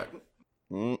performance check.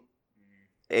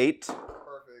 8.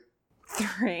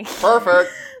 3.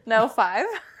 Perfect. No, 5.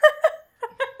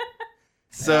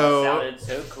 So... Sounded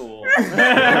so cool.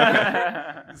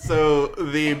 So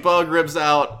the bug rips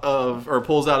out of, or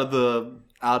pulls out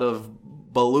of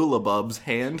Balulabub's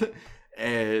hand,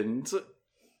 and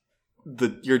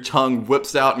your tongue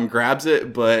whips out and grabs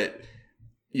it, but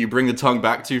you bring the tongue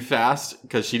back too fast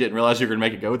because she didn't realize you were gonna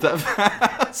make it go that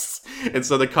fast, and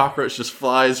so the cockroach just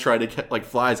flies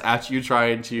at you,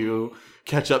 trying to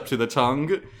catch up to the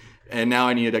tongue. And now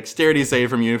I need a dexterity save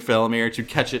from you, Felomir, to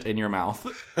catch it in your mouth.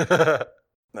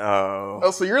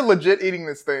 Oh, so you're legit eating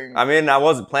this thing. I mean, I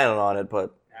wasn't planning on it,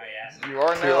 but... You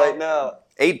are Too now. late now.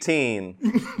 18.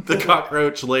 The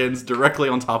cockroach lands directly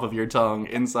on top of your tongue,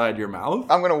 inside your mouth.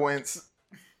 I'm gonna wince.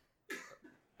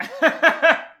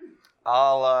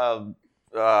 I'll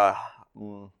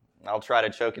try to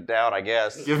choke it down, I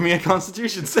guess. Give me a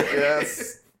Constitution save.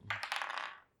 Yes.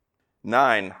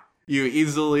 9. You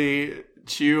easily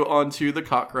chew onto the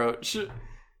cockroach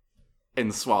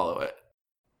and swallow it.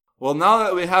 Well, now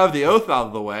that we have the oath out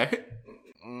of the way,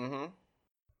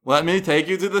 let me take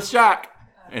you to the shack.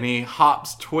 And he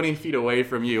hops 20 feet away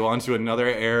from you onto another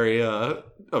area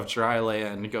of dry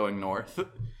land going north.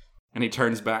 And he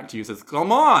turns back to you and says,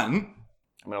 "Come on!"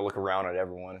 I'm going to look around at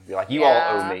everyone and be like, you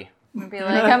all owe me. Be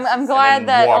like, I'm glad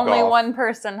that walk only off. one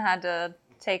person had to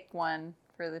take one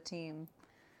for the team.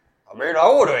 I mean, I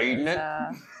would have eaten it.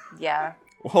 Yeah.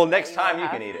 Well, next time you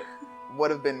can eat it. Would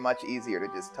have been much easier to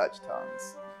just touch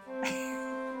tongues.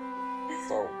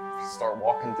 Start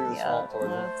walking through the Yeah. swamp towards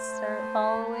it. Let's start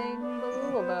following the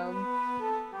Lulabub.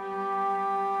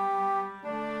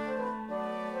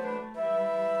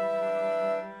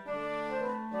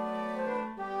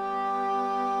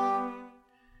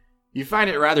 You find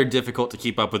it rather difficult to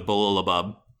keep up with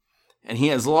Balulabub, and he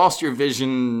has lost your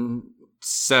vision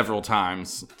several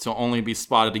times to only be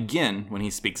spotted again when he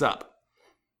speaks up.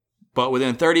 But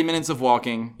within 30 minutes of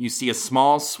walking, you see a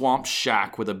small swamp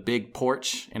shack with a big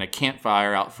porch and a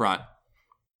campfire out front.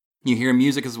 You hear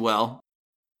music as well.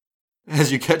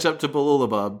 As you catch up to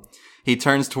Balulabub, he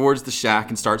turns towards the shack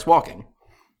and starts walking.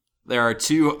 There are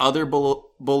two other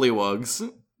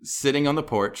bullywugs sitting on the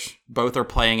porch. Both are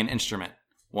playing an instrument.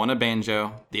 One a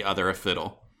banjo, the other a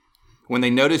fiddle. When they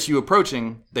notice you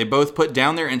approaching, they both put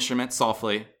down their instruments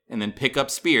softly and then pick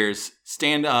up spears,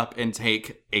 stand up, and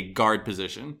take a guard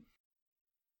position.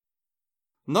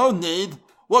 "No need,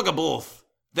 Wuggaboolth.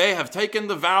 They have taken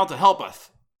the vow to help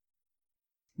us."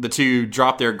 The two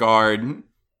drop their guard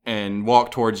and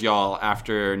walk towards y'all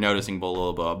after noticing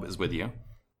Balulabub is with you.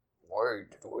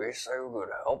 Wait, did we say we would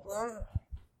help them?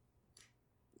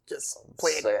 Just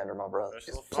play it. Say under my breath.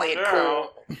 Play it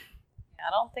cool. I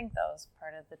don't think that was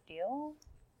part of the deal.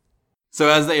 So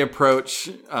as they approach,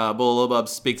 Balulabub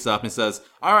speaks up and says,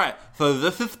 "All right, so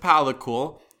this is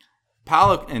Palakul.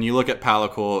 And you look at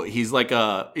Palakul, he's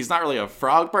not really a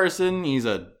frog person, he's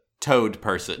a toad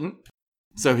person.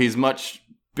 So he's much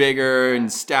bigger and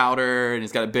stouter, and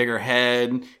he's got a bigger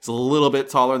head. He's a little bit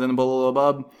taller than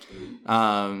Balulabub.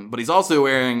 But he's also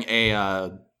wearing a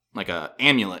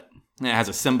amulet, and it has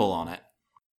a symbol on it.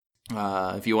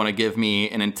 If you want to give me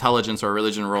an intelligence or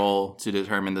religion roll to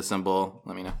determine the symbol,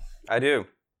 let me know. I do.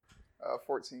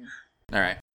 14. All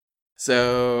right.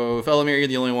 So, Felomir, you're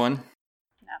the only one.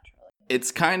 Naturally.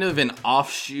 It's kind of an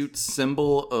offshoot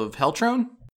symbol of Heltron,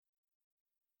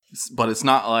 but it's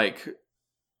not like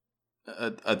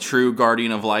a true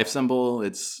Guardian of Life symbol.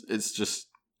 It's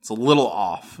a little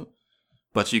off,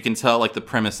 but you can tell like the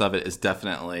premise of it is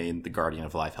definitely the Guardian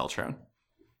of Life Heltron.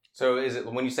 So is it,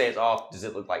 when you say it's off, does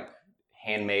it look like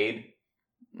handmade?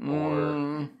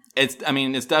 Or It's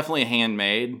definitely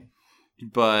handmade,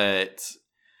 but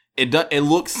it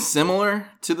looks similar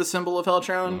to the symbol of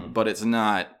Heltron, but it's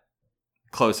not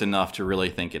close enough to really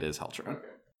think it is Heltron. Okay.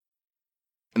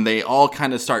 And they all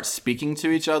kind of start speaking to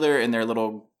each other in their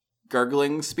little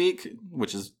gurgling speak,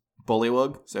 which is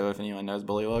Bullywug. So if anyone knows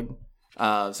Bullywug.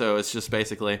 So it's just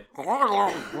basically... I'm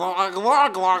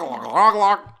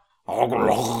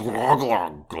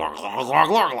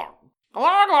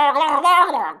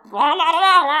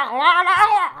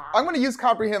going to use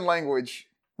comprehend language.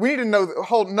 We need to know.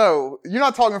 No, you're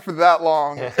not talking for that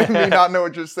long and me not know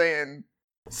what you're saying.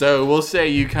 So we'll say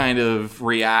you kind of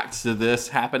react to this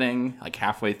happening like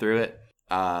halfway through it.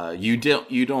 You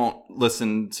don't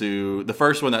listen to the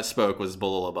first one that spoke was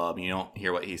Bullywug. You don't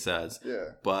hear what he says. Yeah.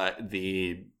 But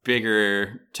the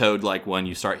bigger toad-like one,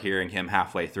 you start hearing him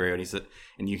halfway through,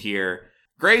 and you hear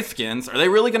Grayskins. Are they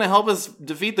really going to help us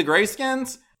defeat the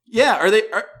Grayskins? Yeah.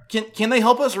 Can they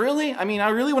help us really? I mean, I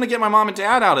really want to get my mom and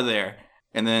dad out of there.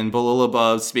 And then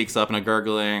Bullywug speaks up in a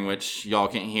gurgling, which y'all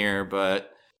can't hear, but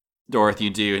Dorothy, you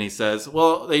do, and he says,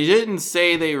 well, they didn't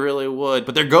say they really would,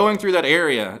 but they're going through that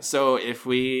area, so if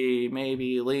we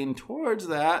maybe lean towards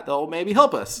that, they'll maybe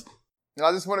help us. And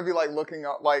I just want to be, like, looking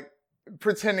up, like,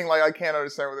 pretending like I can't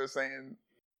understand what they're saying.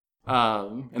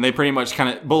 And they pretty much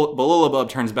kind of... Bullywug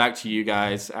turns back to you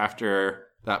guys after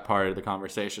that part of the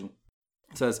conversation.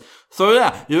 It says, so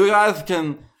yeah, you guys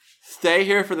can stay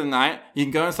here for the night. You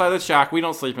can go inside the shack. We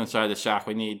don't sleep inside the shack.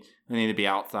 We need to be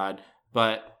outside.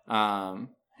 But,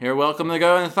 you're welcome to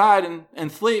go inside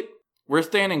and sleep. We're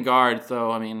standing guard, so,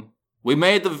 I mean, we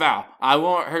made the vow. I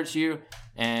won't hurt you,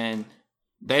 and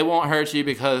they won't hurt you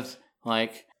because,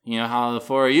 like, you know how the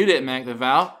four of you didn't make the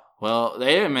vow? Well,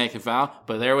 they didn't make the vow,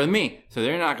 but they're with me, so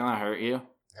they're not going to hurt you.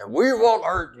 And we won't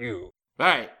hurt you.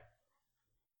 Right.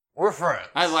 We're friends.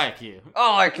 I like you.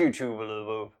 I like you too,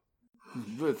 Bullywug.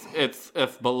 It's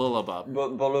Bullywug.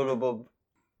 Bullywug.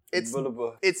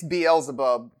 It's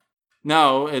Beelzebub.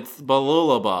 No, it's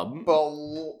Bullywug.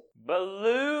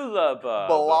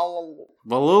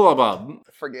 Bullywug.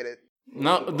 Forget it.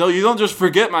 No, you don't just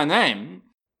forget my name.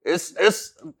 It's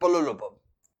Bullywug.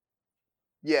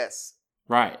 Yes.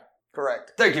 Right.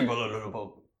 Correct. Thank you,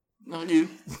 Bullywug. No, you.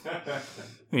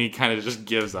 He kind of just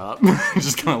gives up.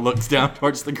 Just kind of looks down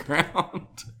towards the ground.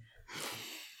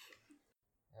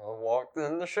 I walked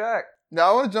in the shack. Now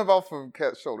I want to jump off of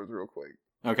Cat's shoulders real quick.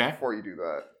 Okay. Before you do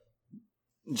that.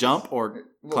 Jump or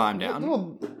climb down?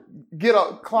 We'll get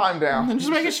up, climb down. I'm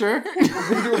just making sure. We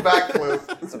do a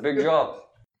backflip. It's a big jump.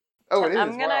 Oh, it is.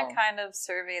 I'm gonna kind of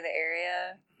survey the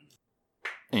area.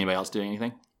 Anybody else doing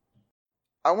anything?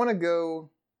 I want to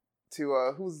go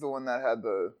to who's the one that had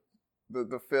the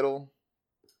fiddle?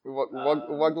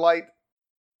 Wuglight?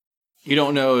 You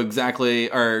don't know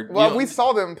exactly, or well, we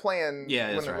saw them playing.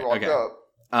 Yeah, that's when right. They walked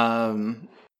up.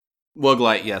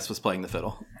 Wuglight, yes, was playing the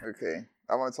fiddle. Okay,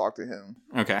 I want to talk to him.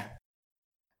 Okay.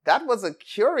 That was a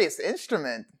curious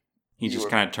instrument. He just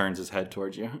kind of turns his head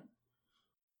towards you.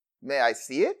 May I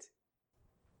see it?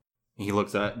 He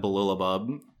looks at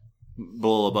Bullywug.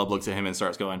 Bullywug looks at him and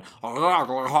starts going.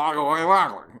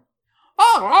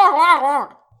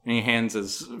 And he hands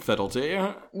his fiddle to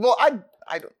you. Well, I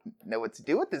don't know what to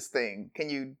do with this thing. Can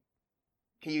you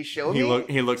show me?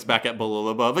 He looks back at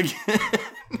Bullywug again.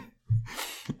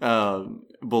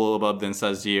 Bullywug then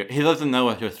says to you, he doesn't know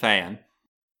what you're saying.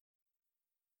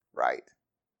 Right.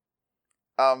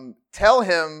 Tell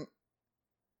him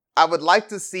I would like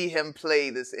to see him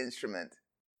play this instrument.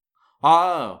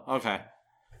 Oh, okay.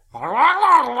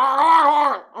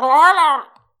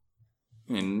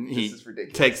 And he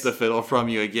takes the fiddle from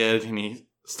you again, and he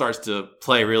starts to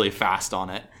play really fast on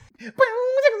it.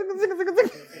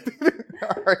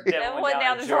 Right. Went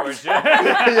down to Georgia.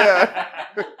 Yeah.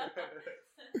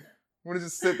 I'm gonna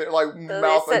just sit there like So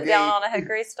mouth they sit agape. down on a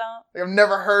hickory stump. I've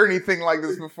never heard anything like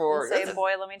this before. And say,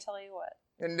 boy, let me tell you what.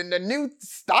 And then the new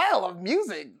style of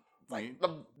music, like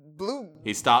the blue.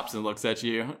 He stops and looks at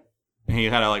you. And he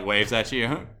kind of like waves at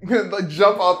you. Like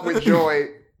jump up with joy,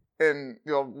 and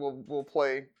we'll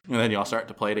play. And then y'all start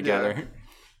to play together.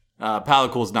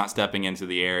 Palicool's not stepping into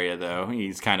the area though.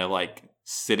 He's kind of like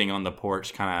sitting on the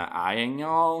porch kind of eyeing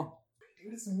y'all.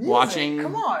 Dude, it's music. Watching.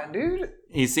 Come on, dude.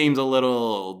 He seems a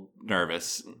little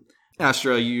nervous.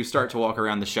 Astra, you start to walk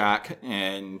around the shack,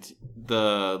 and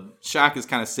the shack is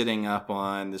kind of sitting up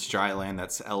on this dry land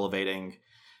that's elevating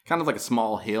kind of like a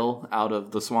small hill out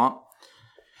of the swamp.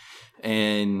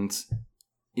 And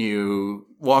you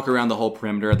walk around the whole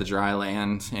perimeter of the dry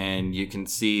land, and you can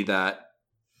see that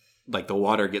like the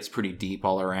water gets pretty deep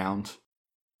all around.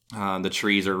 The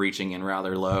trees are reaching in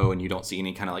rather low, and you don't see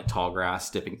any kind of like tall grass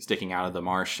sticking out of the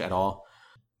marsh at all.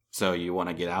 So you want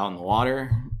to get out in the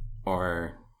water,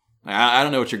 or I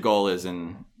don't know what your goal is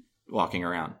in walking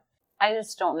around. I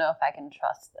just don't know if I can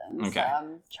trust them. Okay. So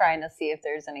I'm trying to see if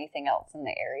there's anything else in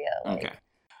the area. Okay.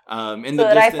 So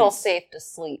that I feel safe to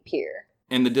sleep here.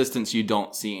 In the distance, you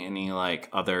don't see any like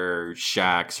other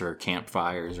shacks or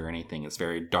campfires or anything. It's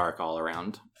very dark all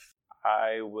around.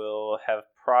 I will have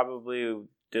probably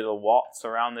did a waltz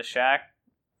around the shack,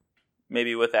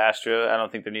 maybe with Astra. I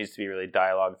don't think there needs to be really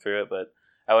dialogue through it, but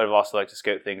I would have also liked to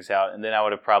scope things out, and then I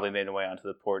would have probably made my way onto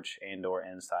the porch and/or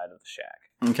inside of the shack.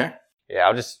 Okay. Yeah,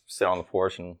 I'll just sit on the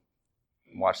porch and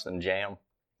watch them jam.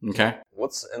 Okay.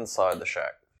 What's inside the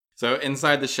shack? So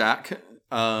inside the shack,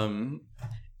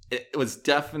 it was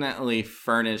definitely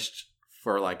furnished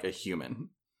for like a human.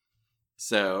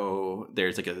 So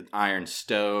there's like an iron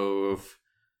stove,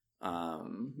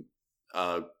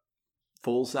 a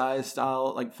full-size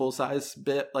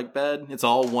bed. It's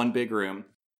all one big room.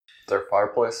 Is there a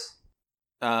fireplace?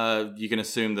 You can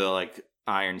assume the like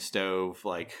iron stove,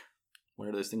 like what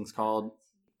are those things called?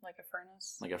 Like a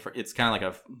furnace? It's kind of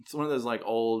like it's one of those like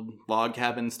old log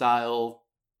cabin style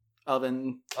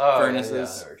oven furnaces. Yeah, I know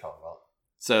what you're talking about.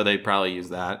 So they probably use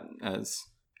that as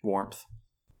warmth.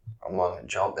 I'm gonna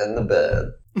jump in the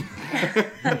bed.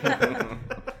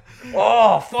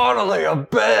 Oh, finally a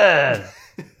bed!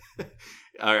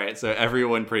 All right, so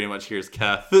everyone pretty much hears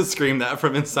Keth scream that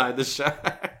from inside the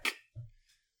shack.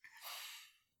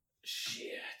 Shit.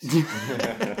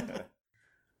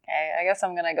 Okay, I guess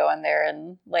I'm gonna go in there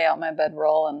and lay out my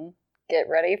bedroll and get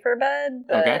ready for bed.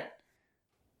 But Okay.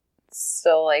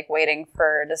 still like waiting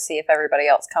to see if everybody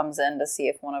else comes in to see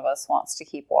if one of us wants to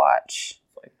keep watch.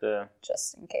 It's like the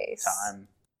just in case. time.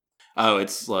 Oh,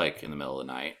 it's like in the middle of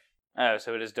the night. Oh,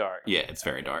 so it is dark. Yeah, it's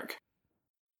very dark.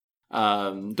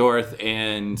 Dorth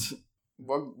and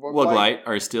What Wuglight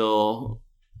are still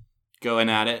going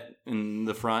at it in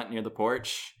the front near the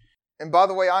porch. And by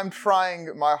the way, I'm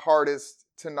trying my hardest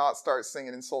to not start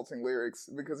singing insulting lyrics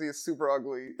because he is super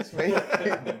ugly to me.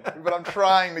 But I'm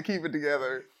trying to keep it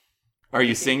together. Are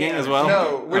you singing as well?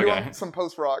 No, we're Okay. doing some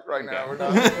post-rock right now. We're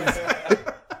not.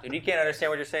 Dude, you can't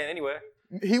understand what you're saying anyway.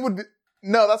 He would be...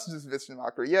 No, that's just Vicious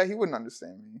Mockery. Yeah, he wouldn't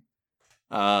understand me.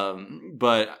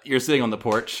 But you're sitting on the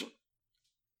porch,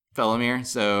 Felomir,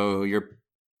 so you're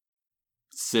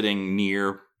sitting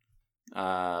near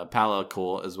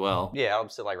Palacool as well. Yeah, I'll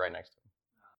sit like right next to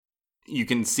him. You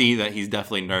can see that he's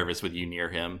definitely nervous with you near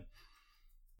him.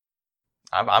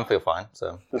 I'm feel fine,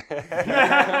 so.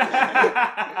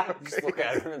 Just look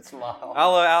at him and smile.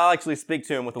 I'll actually speak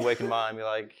to him with awakened mind and be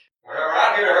like, We're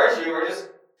not here to hurt you, we're just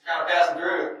kind of passing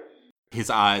through. His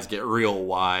eyes get real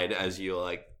wide as you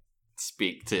like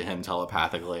speak to him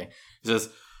telepathically.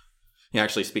 He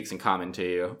actually speaks in common to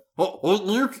you.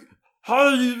 How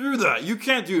do you do that? You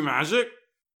can't do magic.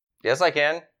 yes, I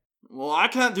can. Well, I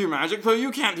can't do magic, so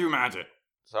you can't do magic.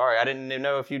 Sorry, I didn't even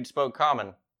know if you spoke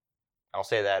common. I'll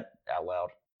say that out loud.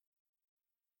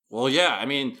 Well, yeah, I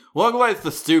mean, Wuglight's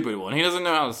the stupid one. He doesn't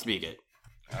know how to speak it.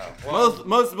 Oh, well,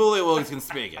 Most bullywugs can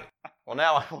speak it. well,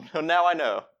 now I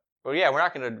know. Well, yeah,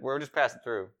 we're just passing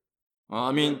through. Well,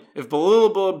 I mean, if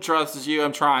Belilabub trusts you,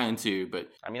 I'm trying to, but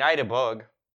I mean, I ate a bug.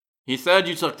 he said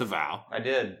you took the vow. I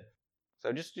did.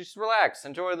 So just relax,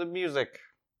 enjoy the music.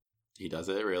 He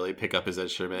doesn't really pick up his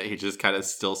instrument. He just kind of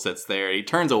still sits there. He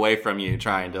turns away from you,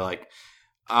 trying to, like,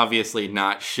 obviously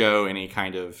not show any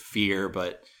kind of fear,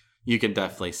 but you can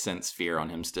definitely sense fear on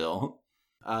him still.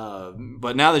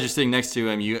 But now that you're sitting next to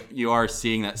him, you are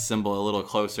seeing that symbol a little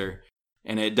closer.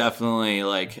 And it definitely,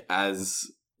 like, as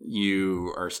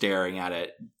you are staring at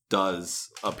it, does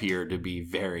appear to be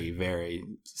very, very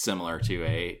similar to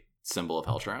a symbol of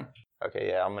Heltron. Okay,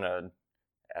 yeah, I'm gonna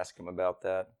ask him about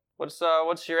that.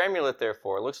 What's your amulet there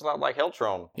for? It looks a lot like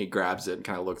Heltron. He grabs it and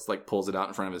kind of looks like pulls it out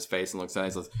in front of his face and looks at it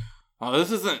and says, "Oh,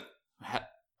 this isn't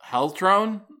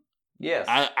Heltron? Yes.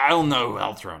 I don't know who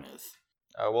Heltron is.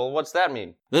 Well, what's that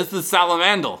mean? This is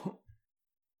Salamandal.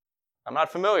 I'm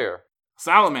not familiar.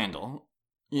 Salamandal.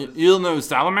 You don't know who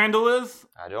Salamandal is?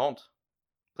 I don't.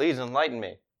 Please enlighten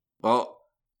me. Well,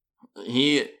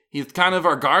 he's kind of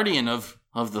our guardian of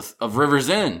River's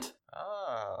End.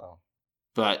 Oh.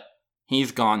 But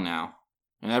he's gone now.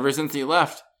 And ever since he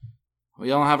left, we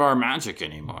don't have our magic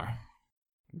anymore.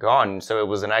 Gone. So it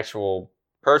was an actual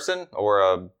person or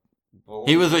a...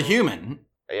 He was a human.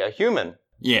 A human?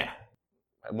 Yeah.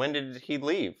 When did he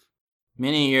leave?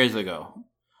 Many years ago.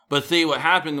 But see, what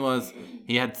happened was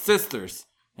he had sisters.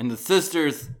 And the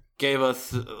sisters gave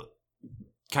us...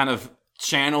 kind of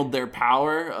channeled their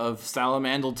power of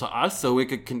Salamandal to us so we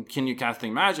could continue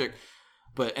casting magic.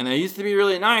 And they used to be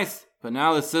really nice. But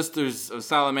now the sisters of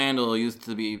Salamandal used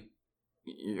to be...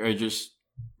 are just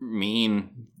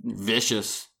mean,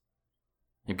 vicious.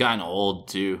 They've gotten old,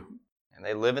 too. And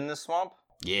they live in this swamp?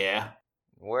 Yeah.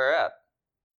 Where at?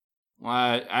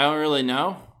 Well, I don't really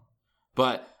know.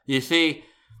 But, you see,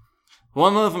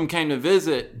 one of them came to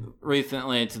visit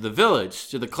recently to the village,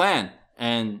 to the clan.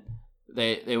 And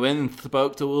they went and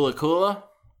spoke to Woola-Kula.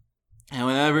 And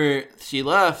whenever she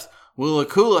left,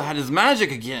 Woola-Kula had his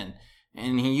magic again.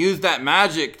 And he used that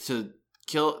magic to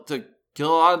kill a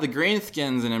lot of the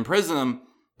greenskins and imprison them.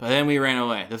 But then we ran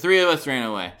away. The three of us ran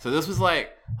away. So this was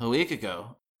like a week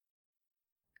ago.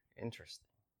 Interesting.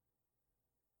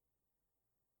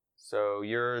 So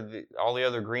all the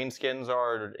other greenskins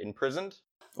are imprisoned?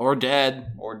 Or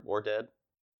dead. Or dead.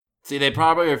 See, they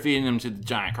probably are feeding them to the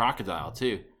giant crocodile,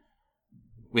 too.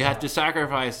 We have to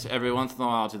sacrifice every once in a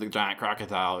while to the giant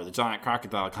crocodile, or the giant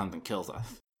crocodile comes and kills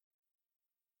us.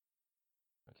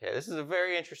 Okay, this is a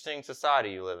very interesting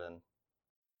society you live in.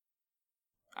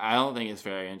 I don't think it's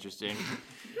very interesting.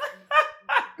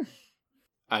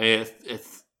 I mean,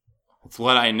 it's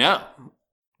what I know.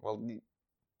 Well,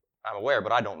 I'm aware,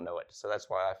 but I don't know it, so that's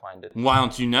why I find it... Why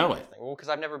don't you know it? Well, because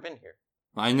I've never been here.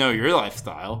 I know your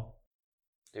lifestyle.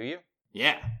 Do you?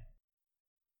 Yeah.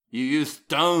 You use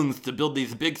stones to build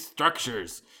these big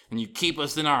structures, and you keep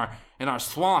us in our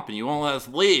swamp, and you won't let us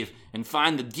leave and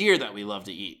find the deer that we love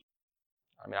to eat.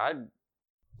 I mean,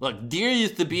 Look, deer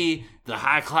used to be the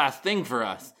high-class thing for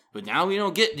us, but now we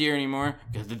don't get deer anymore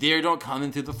because the deer don't come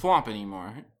into the swamp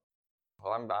anymore.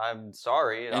 Well, I'm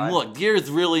sorry. And look, deer is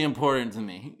really important to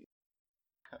me.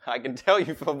 I can tell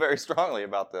you feel very strongly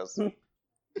about this.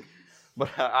 But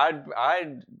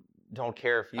I don't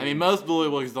care if you... I mean, most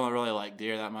bullywugs don't really like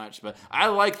deer that much, but I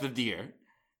like the deer.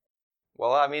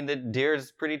 Well, I mean, the deer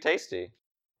is pretty tasty.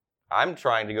 I'm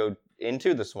trying to go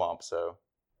into the swamp, so...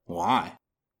 Why?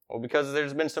 Well, because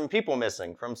there's been some people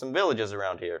missing from some villages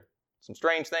around here. Some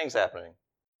strange things happening.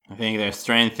 I think there's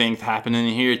strange things happening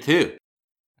here, too.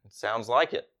 It sounds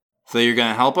like it. So you're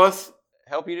gonna help us?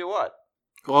 Help you do what?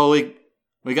 Well,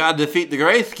 we gotta defeat the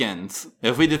Greyskins.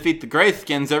 If we defeat the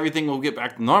Greyskins, everything will get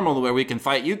back to normal to where we can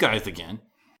fight you guys again.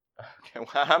 Okay,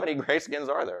 well, how many Greyskins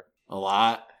are there? A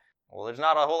lot. Well, there's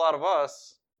not a whole lot of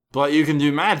us. But you can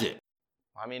do magic.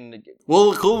 I mean...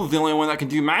 Well, Cool is the only one that can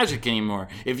do magic anymore.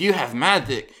 If you have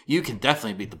magic, you can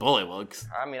definitely beat the Bullywugs.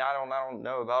 I mean, I don't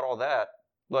know about all that.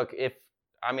 Look, if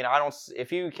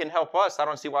you can help us, I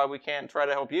don't see why we can't try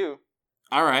to help you.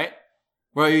 All right.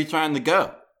 Where are you trying to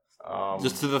go?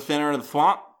 Just to the center of the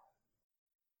swamp?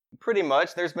 Pretty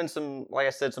much. There's been some, like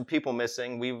I said, some people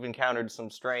missing. We've encountered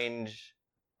some strange,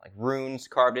 runes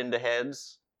carved into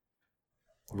heads.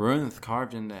 Runes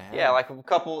carved into heads? Yeah, like a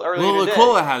couple earlier today.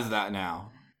 Lula has that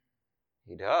now.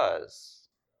 He does.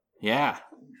 Yeah.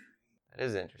 That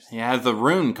is interesting. He has the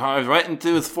rune carved right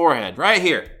into his forehead, right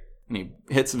here. And he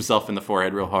hits himself in the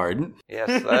forehead real hard.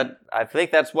 Yes, I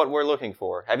think that's what we're looking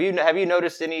for. Have you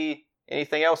noticed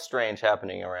anything else strange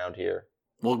happening around here?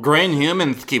 Well, green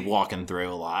humans keep walking through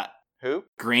a lot. Who?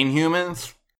 Green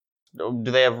humans? Do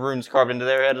they have runes carved into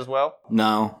their head as well?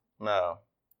 No. No.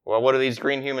 Well, what are these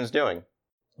green humans doing?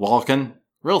 Walking.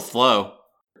 Real slow.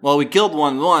 Well, we killed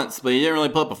one once, but he didn't really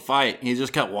put up a fight. He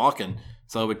just kept walking.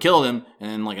 So we killed him,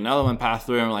 and then another one passed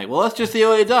through, and we're like, well, let's just see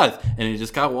what he does. And he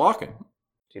just kept walking.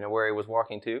 Do you know where he was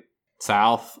walking to?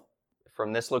 South.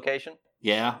 From this location?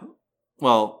 Yeah.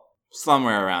 Well,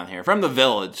 somewhere around here. From the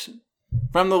village.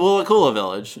 From the Woola-Kula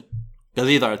village. Because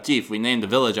he's our chief. We named the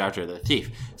village after the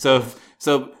chief. So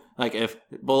if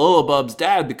Balulabub's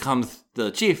dad becomes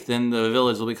the chief, then the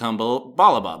village will become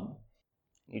Balabub.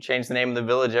 You change the name of the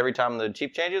village every time the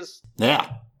chief changes?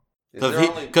 Yeah.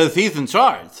 Because he's in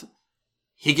charge.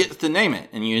 He gets to name it,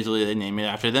 and usually they name it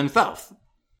after themselves.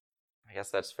 I guess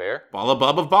that's fair.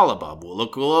 Balabub of Balabub.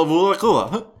 Woola-Kula of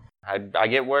Woola-Kula. I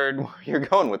get where you're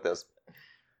going with this.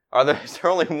 Is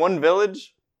there only one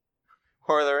village?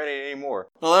 Or are there any more?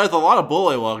 Well, there's a lot of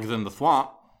bullywugs in the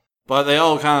swamp. But they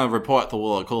all kind of report to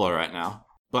Woola-Kula right now.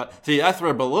 But, see, that's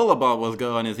where Balulabub was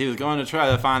going, is he was going to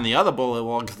try to find the other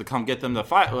bullywugs to come get them to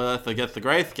fight with us against the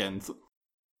Greyskins.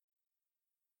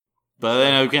 But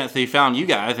then he found you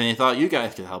guys, and he thought you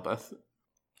guys could help us.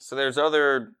 So there's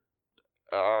other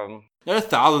There are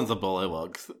thousands of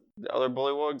bullywugs. Other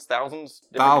bullywugs, thousands,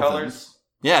 different colors.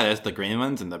 Yeah, there's the green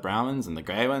ones and the brown ones and the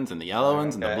gray ones and the yellow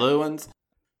ones and the blue ones.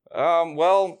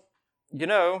 Well, you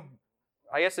know,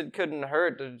 I guess it couldn't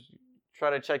hurt to try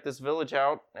to check this village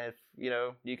out. If, you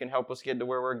know, you can help us get to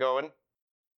where we're going.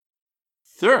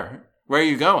 Sure. Where are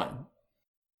you going?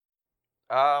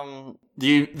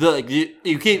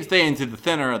 You keep staying to the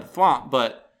center of the swamp,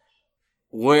 but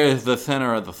where's the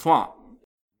center of the swamp?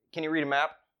 Can you read a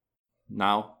map?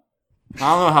 No. I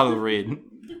don't know how to read.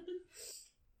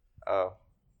 Oh.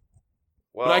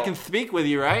 Well, but I can speak with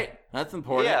you, right? That's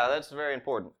important. Yeah, that's very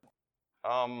important.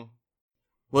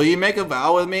 Will you make a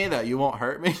vow with me that you won't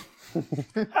hurt me?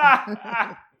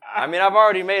 I mean, I've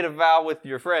already made a vow with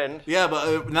your friend. Yeah,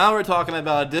 but now we're talking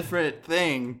about a different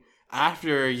thing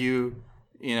after you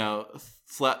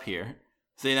slept here.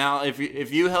 See, now if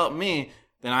you help me,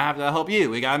 then I have to help you.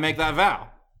 We gotta make that vow.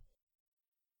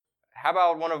 How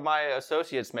about one of my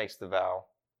associates makes the vow?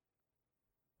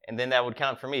 And then that would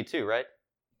count for me too, right?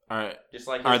 All right. Just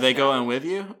like Are they going with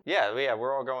you? Yeah,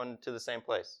 we're all going to the same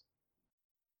place.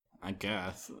 I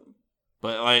guess.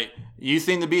 But like, you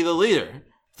seem to be the leader,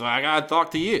 so I gotta talk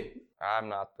to you. I'm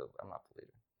not the leader.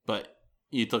 But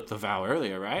you took the vow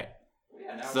earlier, right?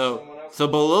 Yeah, now So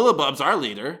Balulabub's our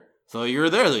leader, so you're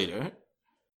their leader.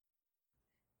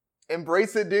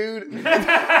 Embrace it, dude.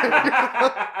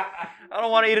 I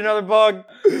don't want to eat another bug.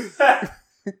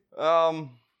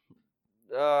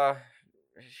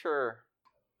 Sure.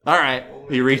 All right.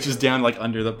 He reaches down like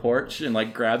under the porch and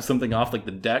like grabs something off like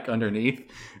the deck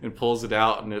underneath and pulls it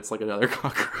out, and it's like another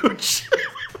cockroach.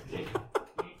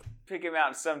 Pick him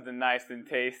out something nice and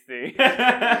tasty. See,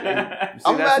 that's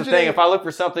the thing. If I look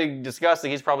for something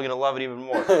disgusting, he's probably going to love it even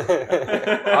more.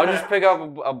 I'll just pick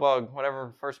up a bug,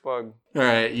 whatever, first bug. All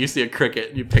right. You see a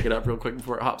cricket. You pick it up real quick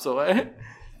before it hops away.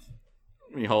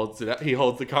 He holds it out. He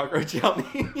holds the cockroach out.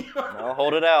 I'll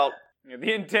hold it out.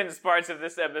 The intense parts of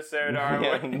this episode are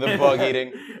when the bug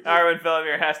eating. Arwen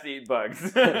Felomir has to eat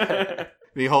bugs.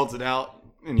 He holds it out,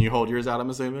 and you hold yours out, I'm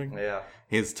assuming? Yeah.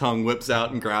 His tongue whips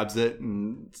out and grabs it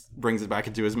and brings it back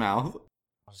into his mouth.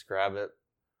 I'll just grab it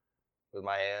with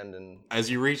my hand, and as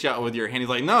you reach out with your hand, he's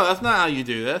like, no, that's not how you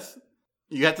do this.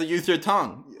 You have to use your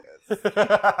tongue. Yes.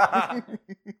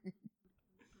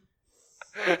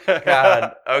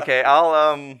 God. Okay,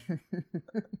 I'll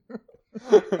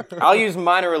use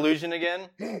minor illusion again,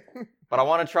 but I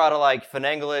want to try to like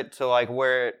finagle it to like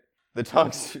where the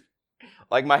tongue's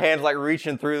like my hand's like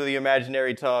reaching through the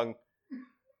imaginary tongue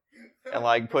and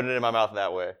like putting it in my mouth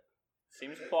that way.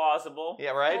 Seems plausible.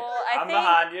 Yeah, right? Well, I'm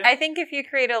behind you. I think if you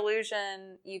create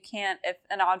illusion, you can't. If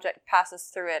an object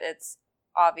passes through it, it's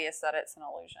obvious that it's an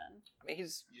illusion. I mean,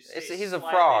 he's a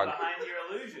frog. Behind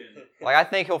your illusion. Like I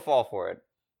think he'll fall for it.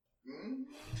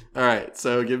 All right,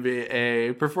 so give me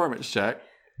a performance check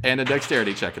and a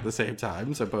dexterity check at the same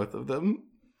time. So both of them.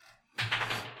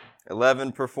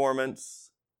 11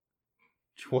 performance,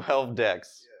 12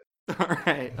 dex. All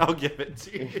right, I'll give it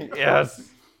to you. Yes.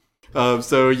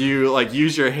 So you like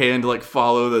use your hand to like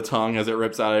follow the tongue as it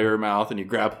rips out of your mouth, and you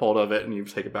grab hold of it and you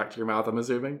take it back to your mouth, I'm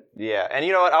assuming. Yeah, and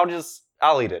you know what? I'll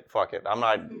eat it. Fuck it. I'm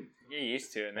not. You're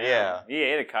used to it now. Yeah. You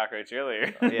ate a cockroach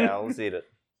earlier. Yeah, let's eat it.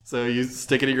 So you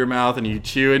stick it in your mouth and you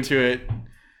chew into it,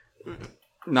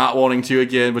 not wanting to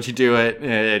again, but you do it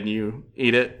and you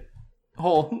eat it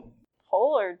whole.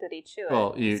 Whole, or did he chew it?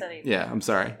 Well, I'm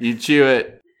sorry. You chew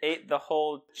it. Ate the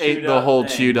whole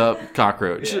chewed up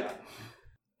cockroach. Yeah.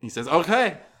 He says,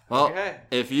 okay, well,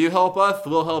 if you help us,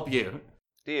 we'll help you.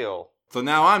 Deal. So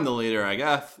now I'm the leader, I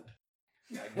guess.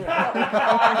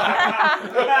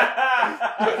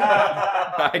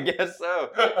 I guess so.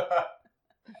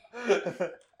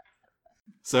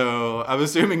 So I'm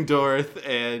assuming Dorth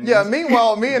and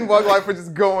meanwhile, me and Bug Life are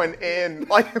just going in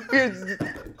like we're just.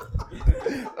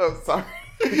 Oh, sorry.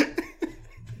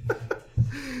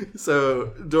 So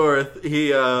Dorth,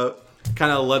 he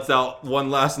kind of lets out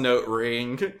one last note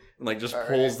ring and like just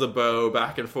pulls the bow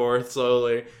back and forth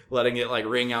slowly, letting it like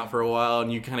ring out for a while,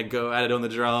 and you kind of go at it on the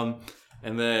drum,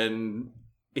 and then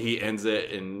he ends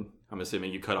it, and I'm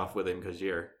assuming you cut off with him because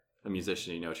you're a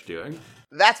musician, you know what you're doing.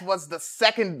 That was the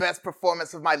second best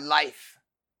performance of my life.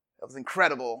 That was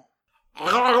incredible.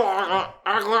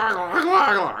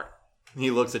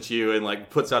 He looks at you and like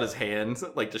puts out his hands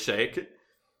like to shake.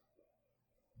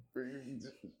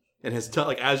 And his tongue,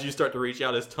 like as you start to reach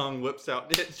out, his tongue whips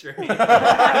out hits your hand.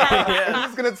 I'm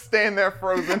just gonna stand there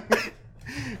frozen.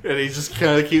 And he just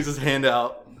kind of keeps his hand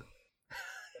out.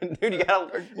 Dude, you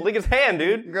gotta lick his hand,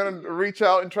 dude. You're gonna reach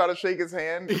out and try to shake his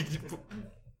hand.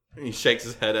 He shakes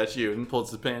his head at you and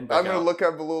pulls his pen back I'm gonna look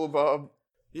at Balulabub.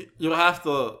 You'll have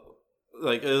to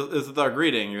like, is our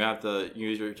greeting. You have to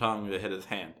use your tongue to hit his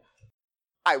hand.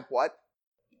 I what?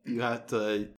 You have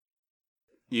to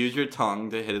use your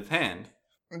tongue to hit his hand.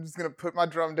 I'm just gonna put my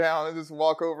drum down and just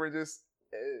walk over and just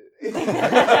lick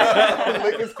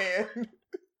his hand.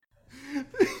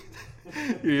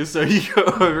 So you go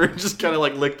over and just kind of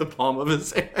like lick the palm of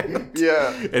his hand.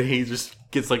 Yeah. And he just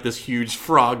gets like this huge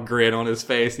frog grin on his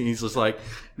face, and he's just like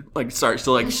starts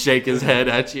to like shake his head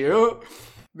at you.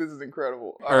 This is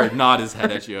incredible. Or nod his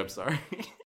head at you, I'm sorry.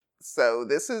 So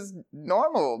this is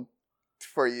normal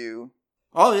for you.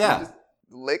 Oh yeah. You just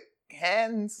lick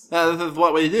hands. This is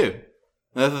what we do.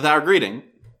 This is our greeting.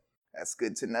 That's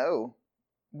good to know.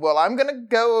 Well, I'm gonna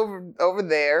go over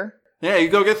there. Yeah, you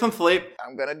go get some sleep.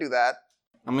 I'm gonna do that.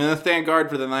 I'm gonna stand guard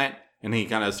for the night. And he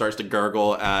kind of starts to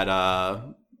gurgle at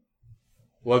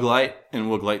Wuglight, and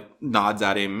Wuglight nods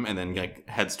at him and then like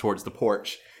heads towards the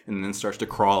porch and then starts to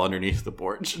crawl underneath the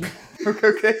porch.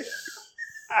 Okay.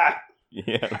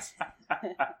 Yes.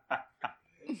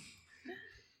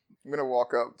 I'm gonna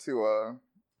walk up to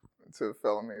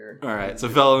Felomir. All right, so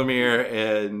Felomir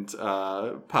and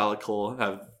Palikul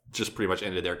have just pretty much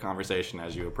ended their conversation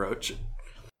as you approach.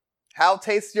 How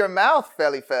tastes your mouth,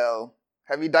 Felifel?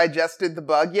 Have you digested the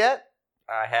bug yet?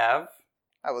 I have.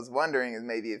 I was wondering if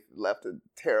maybe it left a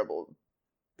terrible,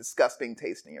 disgusting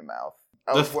taste in your mouth.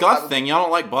 Disgusting? Y'all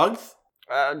don't like bugs?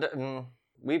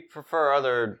 We prefer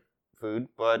other food,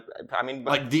 but I mean...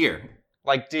 Like deer?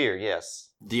 Like deer, yes.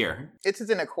 Deer. It is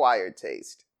an acquired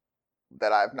taste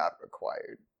that I've not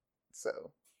acquired,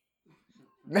 so...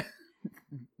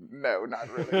 No, not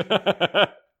really.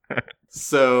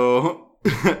 So,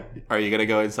 are you gonna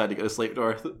go inside to go to sleep,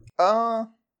 Dorth?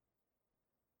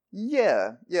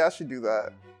 Yeah, I should do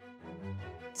that.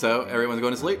 So, everyone's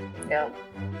going to sleep? Yeah.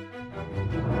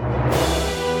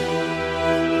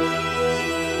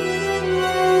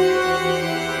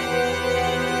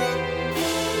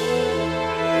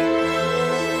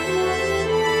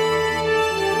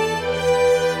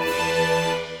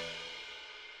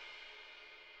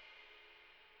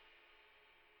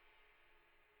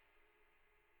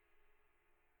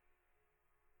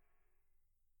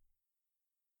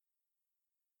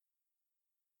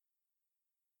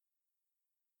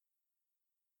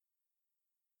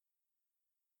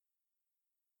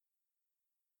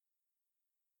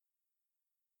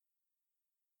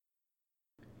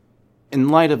 In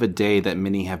light of a day that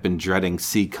many have been dreading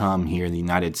see come here in the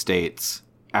United States,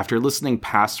 after listening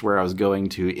past where I was going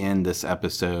to end this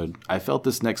episode, I felt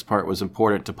this next part was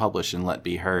important to publish and let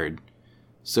be heard.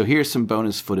 So here's some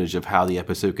bonus footage of how the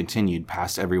episode continued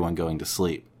past everyone going to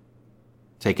sleep.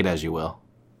 Take it as you will.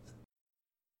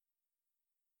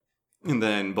 And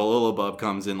then Balulabub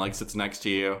comes in, like sits next to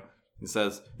you, and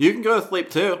says, "You can go to sleep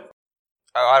too."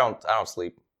 Oh, I don't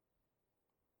sleep.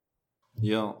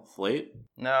 You don't sleep?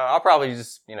 No, I'll probably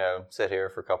just, sit here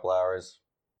for a couple hours.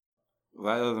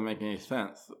 That doesn't make any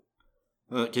sense.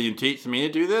 Can you teach me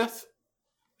to do this?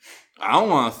 I don't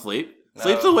want to sleep. No.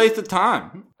 Sleep's a waste of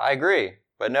time. I agree.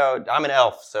 But no, I'm an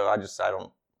elf, so I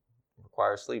don't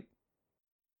require sleep.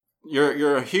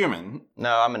 You're a human.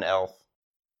 No, I'm an elf.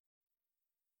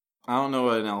 I don't know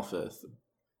what an elf is.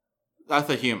 That's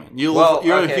a human. You're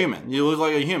okay. a human. You look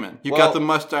like a human. You got the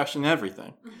mustache and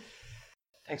everything.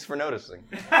 Thanks for noticing.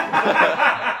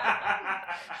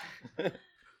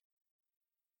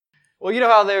 Well, you know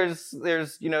how there's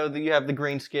you have the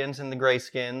green skins and the gray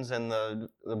skins and the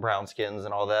brown skins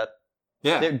and all that?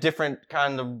 Yeah. They're different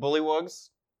kind of bullywugs?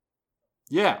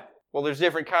 Yeah. Well, there's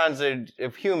different kinds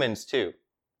of humans, too.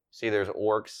 See, there's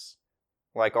orcs,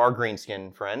 like our green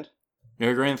skin friend.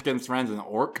 Your green skin's friend's an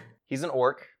orc? He's an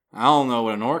orc. I don't know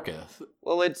what an orc is.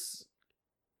 Well, it's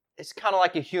kind of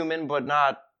like a human, but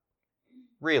not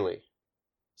really.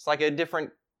 It's like a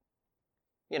different,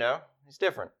 it's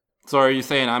different. So are you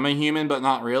saying I'm a human, but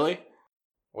not really?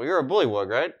 Well, you're a bullywug,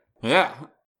 right? Yeah.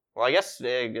 Well, I guess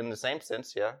in the same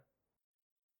sense, yeah.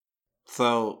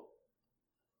 So,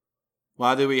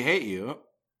 why do we hate you?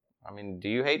 I mean, do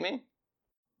you hate me?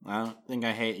 I don't think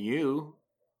I hate you,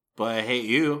 but I hate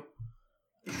you.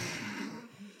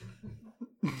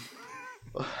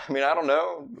 I mean, I don't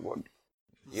know.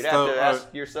 You'd have to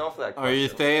ask yourself that question. Are you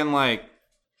saying like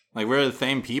we're the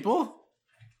same people?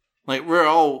 Like we're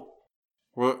all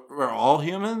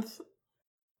humans?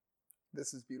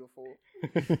 This is beautiful.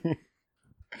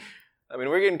 I mean,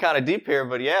 we're getting kind of deep here,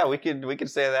 but yeah, we could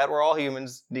say that we're all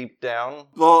humans deep down.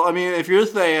 Well, I mean, if you're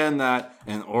saying that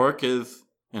an orc is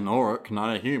an orc,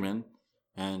 not a human,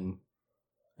 and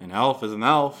an elf is an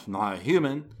elf, not a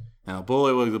human, and a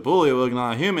bullywug is a bullywug,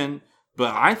 not a human,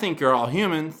 but I think you're all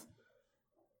humans,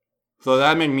 so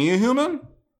that make me a human?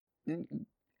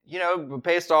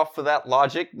 based off of that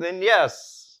logic, then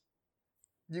yes.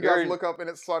 You guys look up and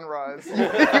it's sunrise.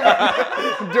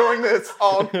 Doing this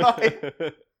all night.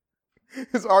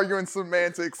 Just arguing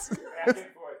semantics. Back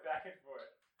and forth.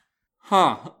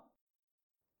 Huh.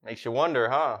 Makes you wonder,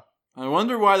 huh? I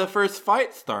wonder why the first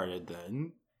fight started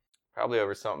then. Probably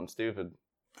over something stupid.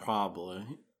 Probably.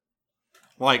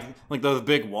 Like those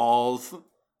big walls.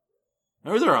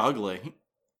 Those are ugly.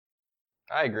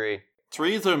 I agree.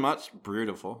 Trees are much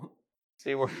beautiful.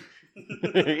 See where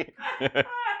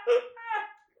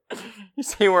you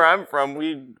see where I'm from?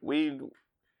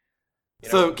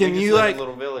 So can you live in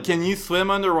little villages. can you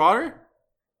swim underwater?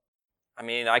 I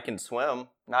mean, I can swim,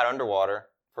 not underwater,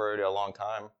 for a long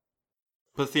time.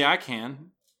 But see, I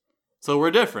can. So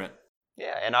we're different.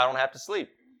 Yeah, and I don't have to sleep.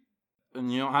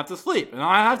 And you don't have to sleep. And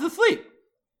I have to sleep.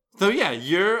 So yeah,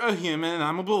 you're a human and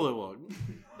I'm a bullywug.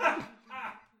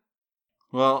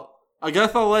 Well, I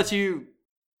guess I'll let you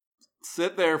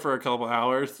sit there for a couple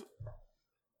hours.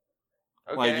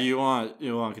 Okay. Like, you want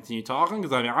to continue talking?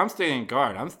 Because, I mean, I'm staying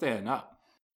guard. I'm standing up.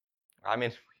 I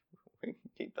mean, we can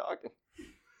keep talking.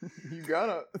 You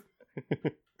gotta.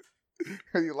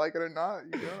 Whether you like it or not,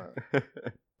 you gotta.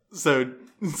 So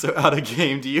out of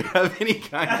game, do you have any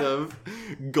kind of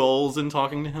goals in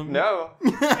talking to him? No.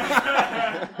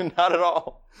 Not at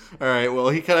all. All right, well,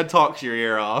 he kind of talks your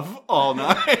ear off all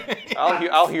night.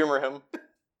 I'll humor him.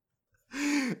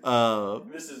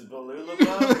 This is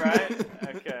Balulabub,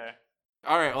 right? Okay.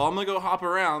 All right, well, I'm going to go hop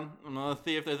around. I'm going to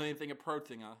see if there's anything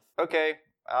approaching us. Okay,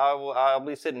 I'll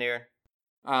be sitting here.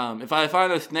 If I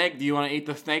find a snake, do you want to eat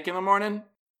the snake in the morning?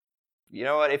 You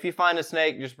know what? If you find a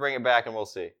snake, just bring it back and we'll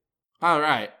see. All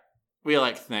right. We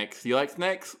like snakes. You like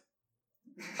snakes?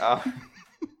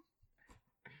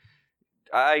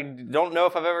 I don't know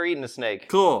if I've ever eaten a snake.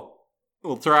 Cool.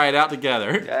 We'll try it out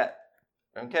together. Yeah.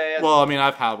 Okay. Well, I mean,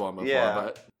 I've had one before, Yeah.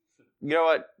 but... You know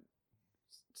what?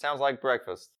 Sounds like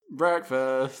breakfast.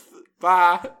 Breakfast.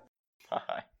 Bye.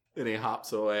 Bye. And he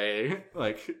hops away,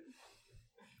 like,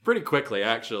 pretty quickly,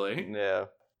 actually. Yeah.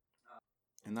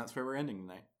 And that's where we're ending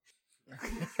tonight.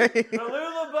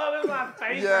 Balulabub is my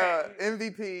favorite. Yeah,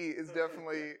 MVP is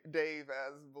definitely Dave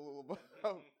as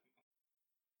Balulabub.